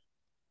goal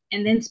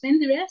and then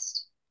spend the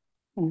rest.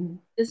 Mm-hmm.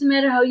 Doesn't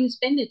matter how you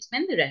spend it,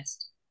 spend the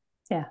rest.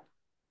 Yeah.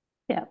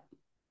 Yeah.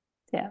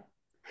 Yeah.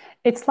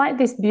 It's like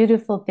this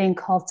beautiful thing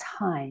called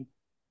time,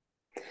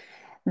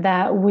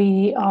 that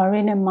we are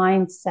in a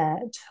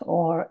mindset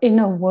or in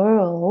a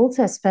world,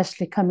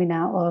 especially coming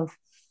out of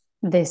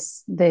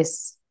this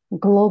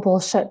global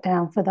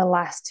shutdown for the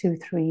last 2,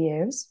 3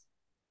 years,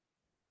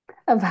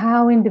 of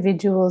how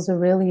individuals are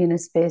really in a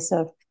space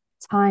of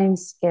time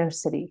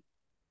scarcity.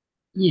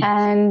 Yes.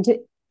 And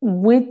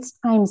with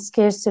time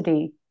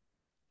scarcity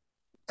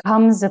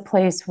comes a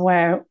place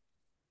where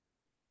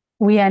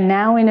we are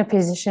now in a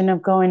position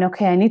of going,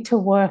 okay, I need to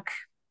work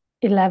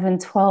 11,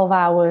 12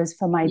 hours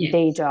for my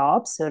day Yes.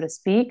 job, so to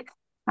speak.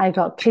 I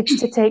got kids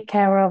to take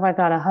care of. I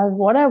got a husband,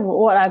 whatever,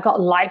 what I got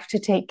life to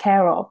take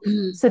care of.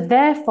 Mhm. So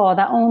therefore,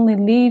 that only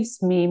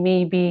leaves me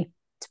maybe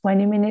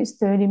 20 minutes,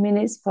 30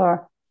 minutes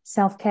for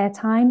self-care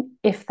time,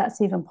 if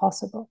that's even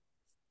possible.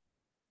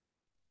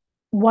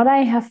 What I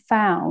have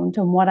found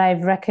and what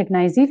I've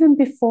recognized even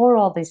before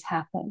all this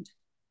happened,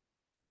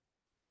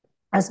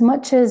 as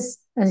much as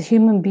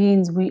human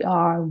beings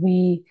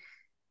we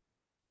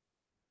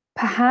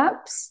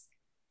perhaps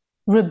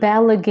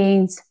rebel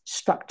against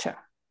structure,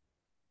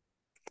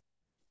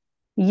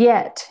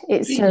 yet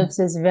it serves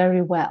us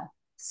very well.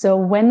 So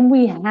when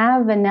we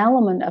have an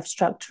element of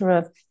structure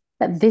of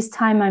at this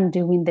time I'm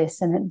doing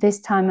this and at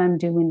this time I'm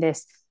doing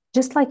this,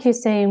 just like you're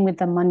saying with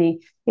the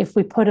money, if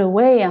we put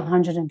away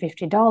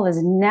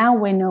 $150, now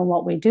we know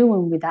what we're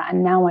doing with that.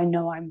 And now I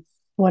know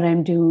what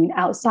I'm doing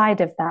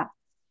outside of that.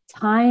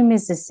 Time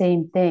is the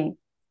same thing.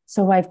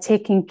 So I've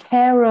taken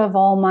care of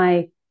all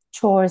my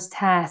chores,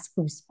 tasks,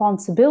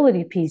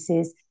 responsibility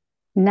pieces.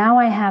 Now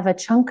I have a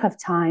chunk of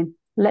time,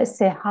 let's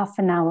say half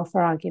an hour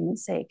for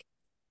argument's sake.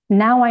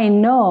 Now I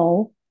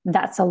know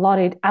that's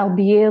allotted. I'll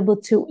be able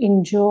to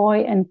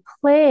enjoy and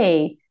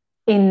play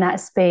in that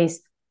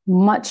space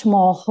much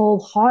more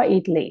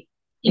wholeheartedly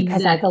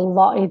because I've Exactly.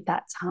 allotted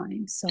that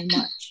time so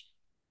much.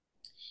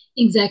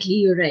 Exactly,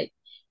 you're right.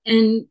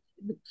 And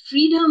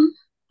freedom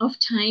of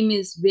time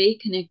is very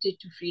connected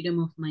to freedom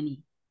of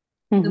money.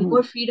 The Mm-hmm.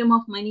 more freedom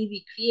of money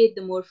we create,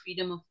 the more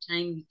freedom of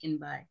time we can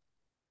buy.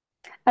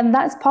 And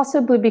that's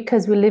possibly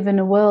because we live in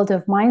a world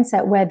of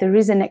mindset where there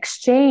is an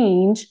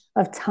exchange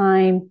of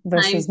time Time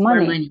versus for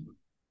money. money.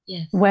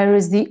 Yes.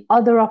 Whereas the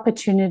other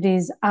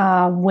opportunities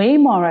are way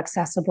more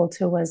accessible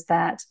to us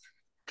that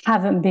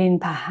haven't been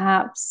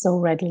perhaps so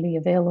readily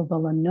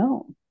available and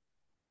known.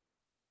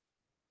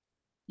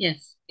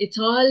 Yes. It's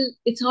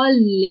all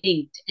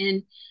linked.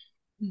 And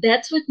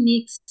that's what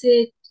makes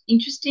it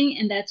interesting.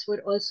 And that's what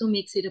also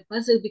makes it a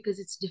puzzle because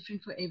it's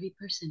different for every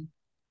person.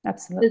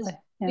 Absolutely.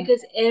 Yeah.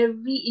 Because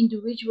every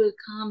individual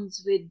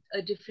comes with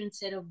a different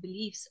set of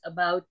beliefs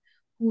about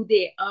who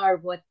they are,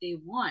 what they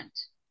want.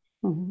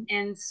 Mm-hmm.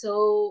 And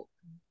so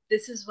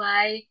this is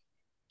why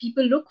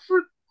people look for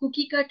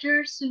cookie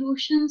cutter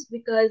solutions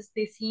because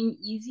they seem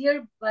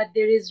easier, but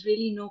there is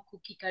really no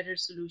cookie cutter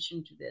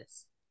solution to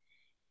this.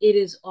 It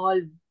is all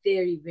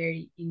very,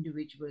 very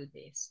individual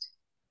based.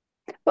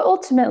 But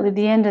ultimately, at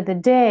the end of the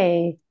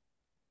day,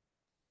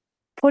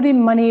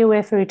 putting money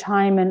away for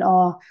retirement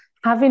or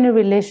having a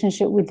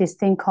relationship with this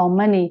thing called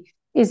money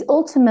is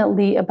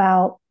ultimately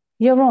about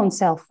your own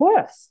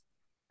self-worth.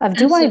 Of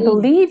do I Absolutely.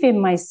 believe in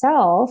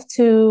myself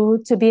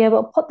to be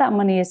able to put that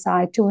money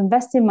aside to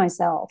invest in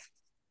myself?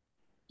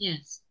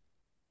 Yes.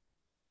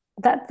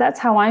 That's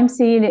how I'm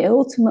seeing it. It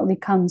ultimately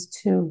comes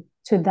to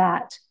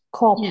that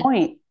core Yes.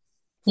 point,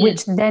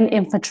 which Yes. then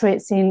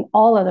infiltrates in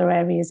all other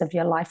areas of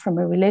your life, from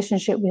a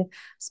relationship with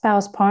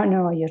spouse,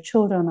 partner, or your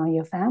children or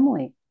your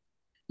family.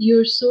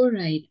 You're so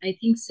right. I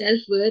think self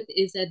worth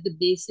is at the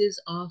basis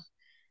of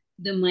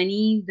the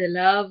money, the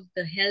love,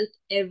 the health,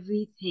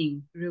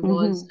 everything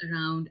revolves Mm-hmm.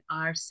 around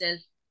our self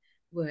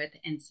worth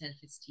and self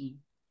esteem.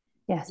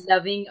 Yes.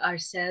 Loving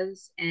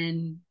ourselves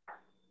and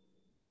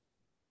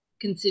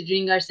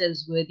considering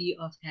ourselves worthy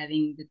of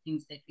having the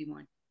things that we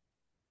want.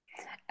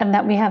 And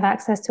that we have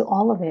access to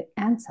all of it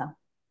and some.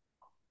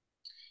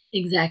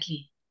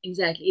 Exactly.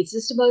 Exactly. It's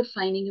just about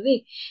finding a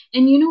way.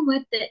 And you know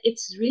what?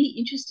 It's really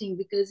interesting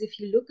because if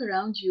you look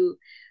around you,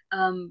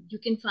 you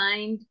can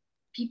find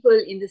people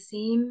in the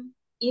same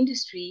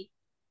industry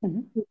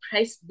Mm-hmm. who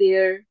price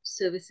their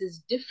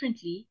services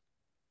differently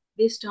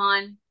based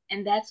on,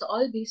 and that's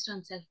all based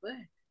on self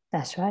worth.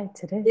 That's right.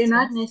 It They're is.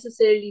 not Yes.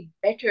 necessarily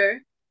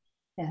better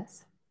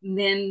Yes.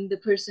 than the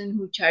person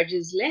who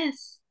charges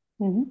less,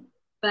 Mm-hmm.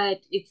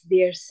 but it's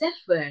their self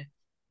worth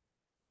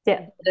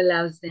Yeah. that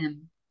allows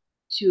them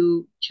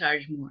to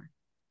charge more.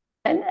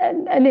 And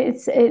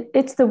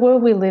it's the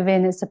world we live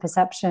in. It's a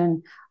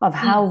perception of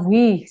how Yes.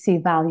 we see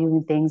value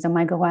in things. Am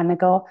I going to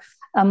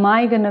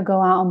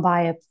go out and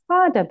buy a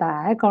Prada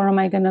bag, or am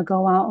I going to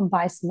go out and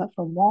buy something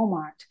from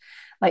Walmart?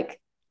 Like,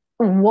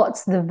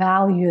 what's the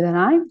value that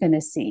I'm going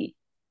to see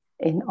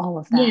in all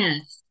of that?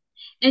 Yes.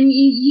 And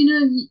you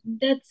know,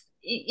 that's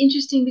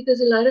interesting because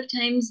a lot of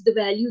times the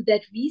value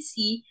that we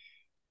see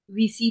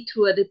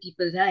through other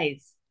people's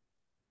eyes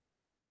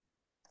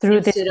Through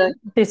instead of,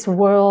 this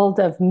world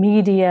of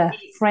media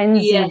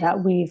frenzy yes, that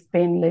we've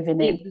been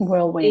living in,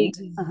 whirlwind.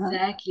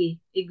 Uh-huh.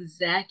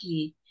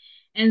 exactly.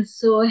 And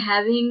so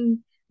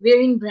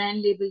wearing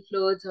brand label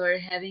clothes or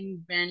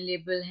having brand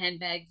label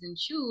handbags and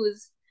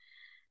shoes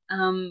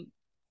um,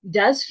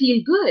 does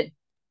feel good.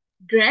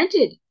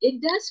 Granted,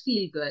 it does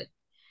feel good.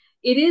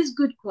 It is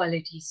good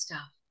quality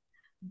stuff,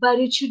 but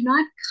it should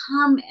not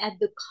come at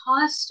the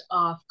cost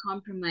of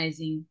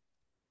compromising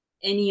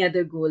any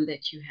other goal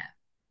that you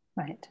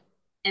have. Right.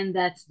 And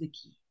that's the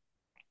key.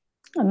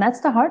 And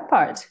that's the hard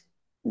part.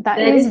 That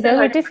That is is the very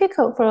hard part.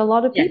 difficult for a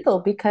lot of Yes. people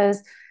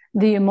because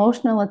the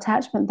emotional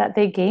attachment that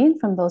they gain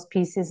from those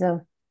pieces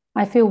of,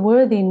 I feel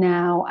worthy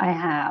now, I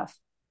have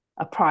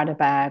a Prada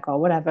bag or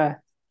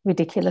whatever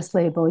ridiculous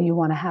label you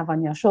want to have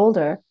on your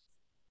shoulder.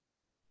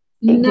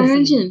 It gives them,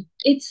 Naranjan,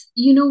 it's,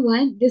 you know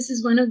what? This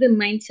is one of the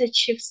mindset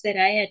shifts that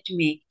I had to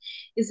make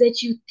is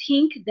that you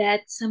think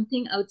that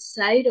something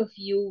outside of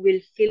you will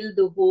fill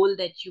the hole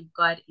that you've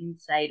got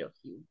inside of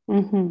you.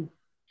 mm-hmm.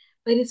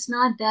 But it's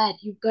not that.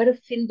 You've got to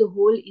fill the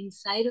hole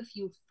inside of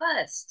you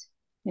first.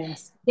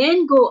 Yes,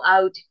 Then go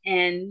out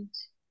and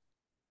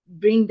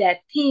bring that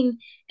thing,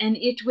 and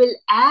it will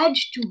add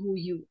to who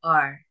you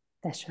are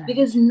that's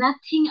because right.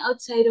 nothing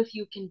outside of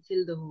you can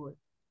fill the hole.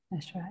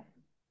 That's right.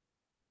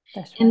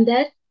 That's And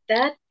right.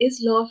 that is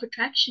law of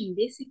attraction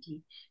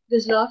basically,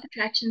 because law of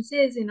attraction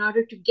says in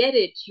order to get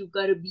it you've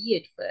got to be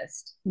it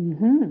first,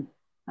 Mm-hmm.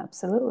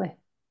 Absolutely.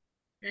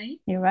 right?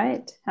 You're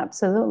right.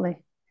 Absolutely.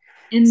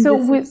 And So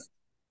this with is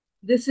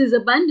this is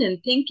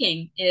abundant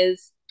thinking,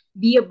 is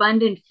be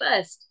abundant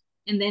first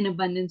and then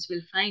abundance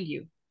will find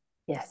you.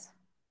 yes,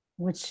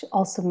 which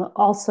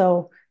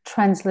also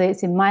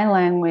translates in my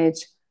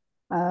language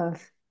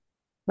of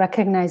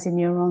recognizing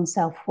your own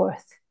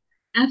self-worth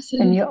and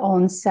Absolutely. your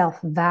own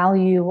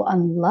self-value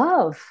and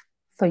love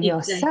for Exactly.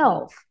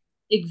 yourself.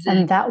 Exactly.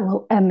 And that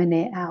will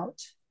emanate out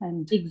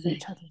and reach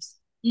Exactly. others.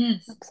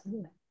 Yes.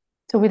 Absolutely.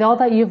 So with all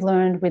that you've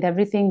learned, with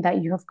everything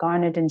that you have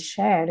garnered and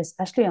shared,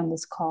 especially on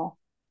this call,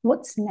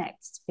 what's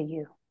next for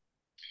you?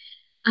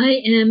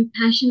 I am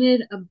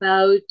passionate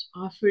about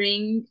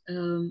offering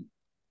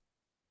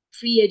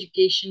free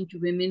education to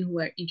women who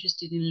are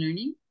interested in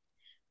learning,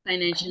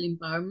 financial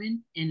empowerment,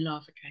 and law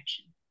of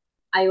attraction.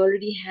 I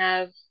already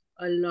have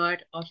a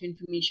lot of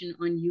information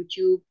on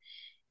YouTube,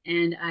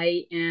 and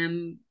I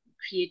am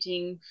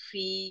creating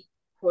free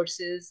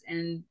courses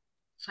and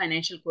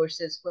financial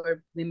courses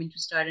for women to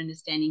start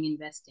understanding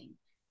investing,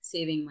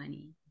 saving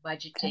money,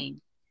 budgeting.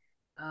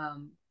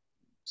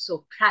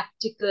 So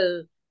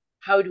practical,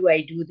 how do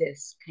I do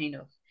this kind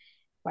of,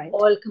 Right.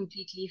 all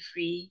completely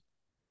free,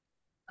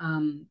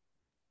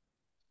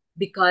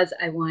 because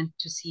I want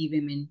to see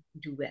women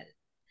do well.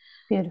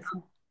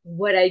 Beautiful.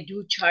 What I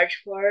do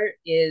charge for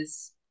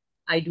is,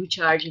 I do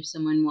charge if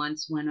someone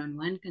wants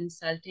one-on-one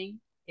consulting,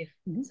 if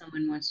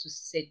someone wants to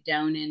sit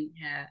down and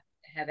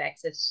have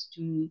access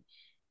to me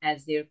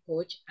as their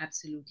coach,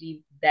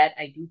 absolutely, that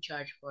I do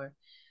charge for.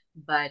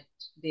 But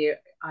there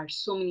are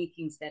so many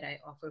things that I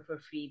offer for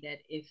free that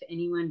if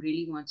anyone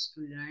really wants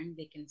to learn,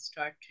 they can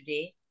start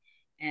today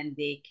and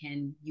they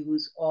can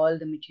use all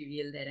the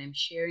material that I'm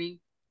sharing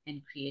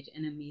and create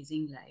an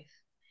amazing life.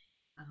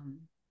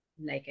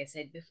 Like I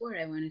said before,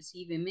 I want to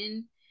see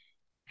women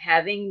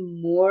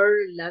having more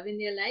love in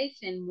their life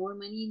and more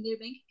money in their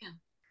bank account.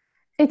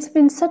 It's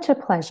been such a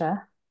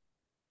pleasure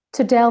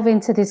to delve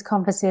into this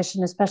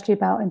conversation, especially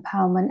about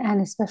empowerment and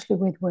especially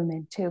with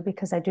women too,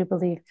 because I do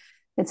believe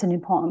it's an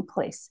important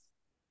place.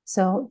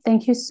 So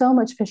thank you so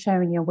much for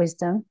sharing your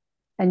wisdom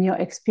and your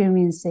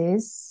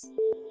experiences.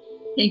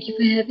 Thank you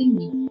for having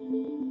me.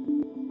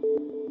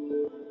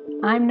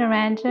 I'm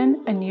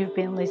Naranjan, and you've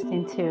been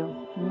listening to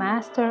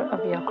Master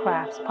of Your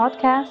Crafts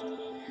podcast.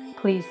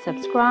 Please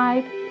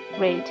subscribe,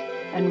 rate,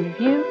 and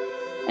review,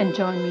 and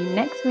join me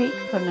next week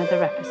for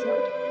another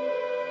episode.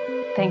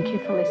 Thank you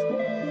for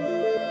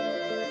listening.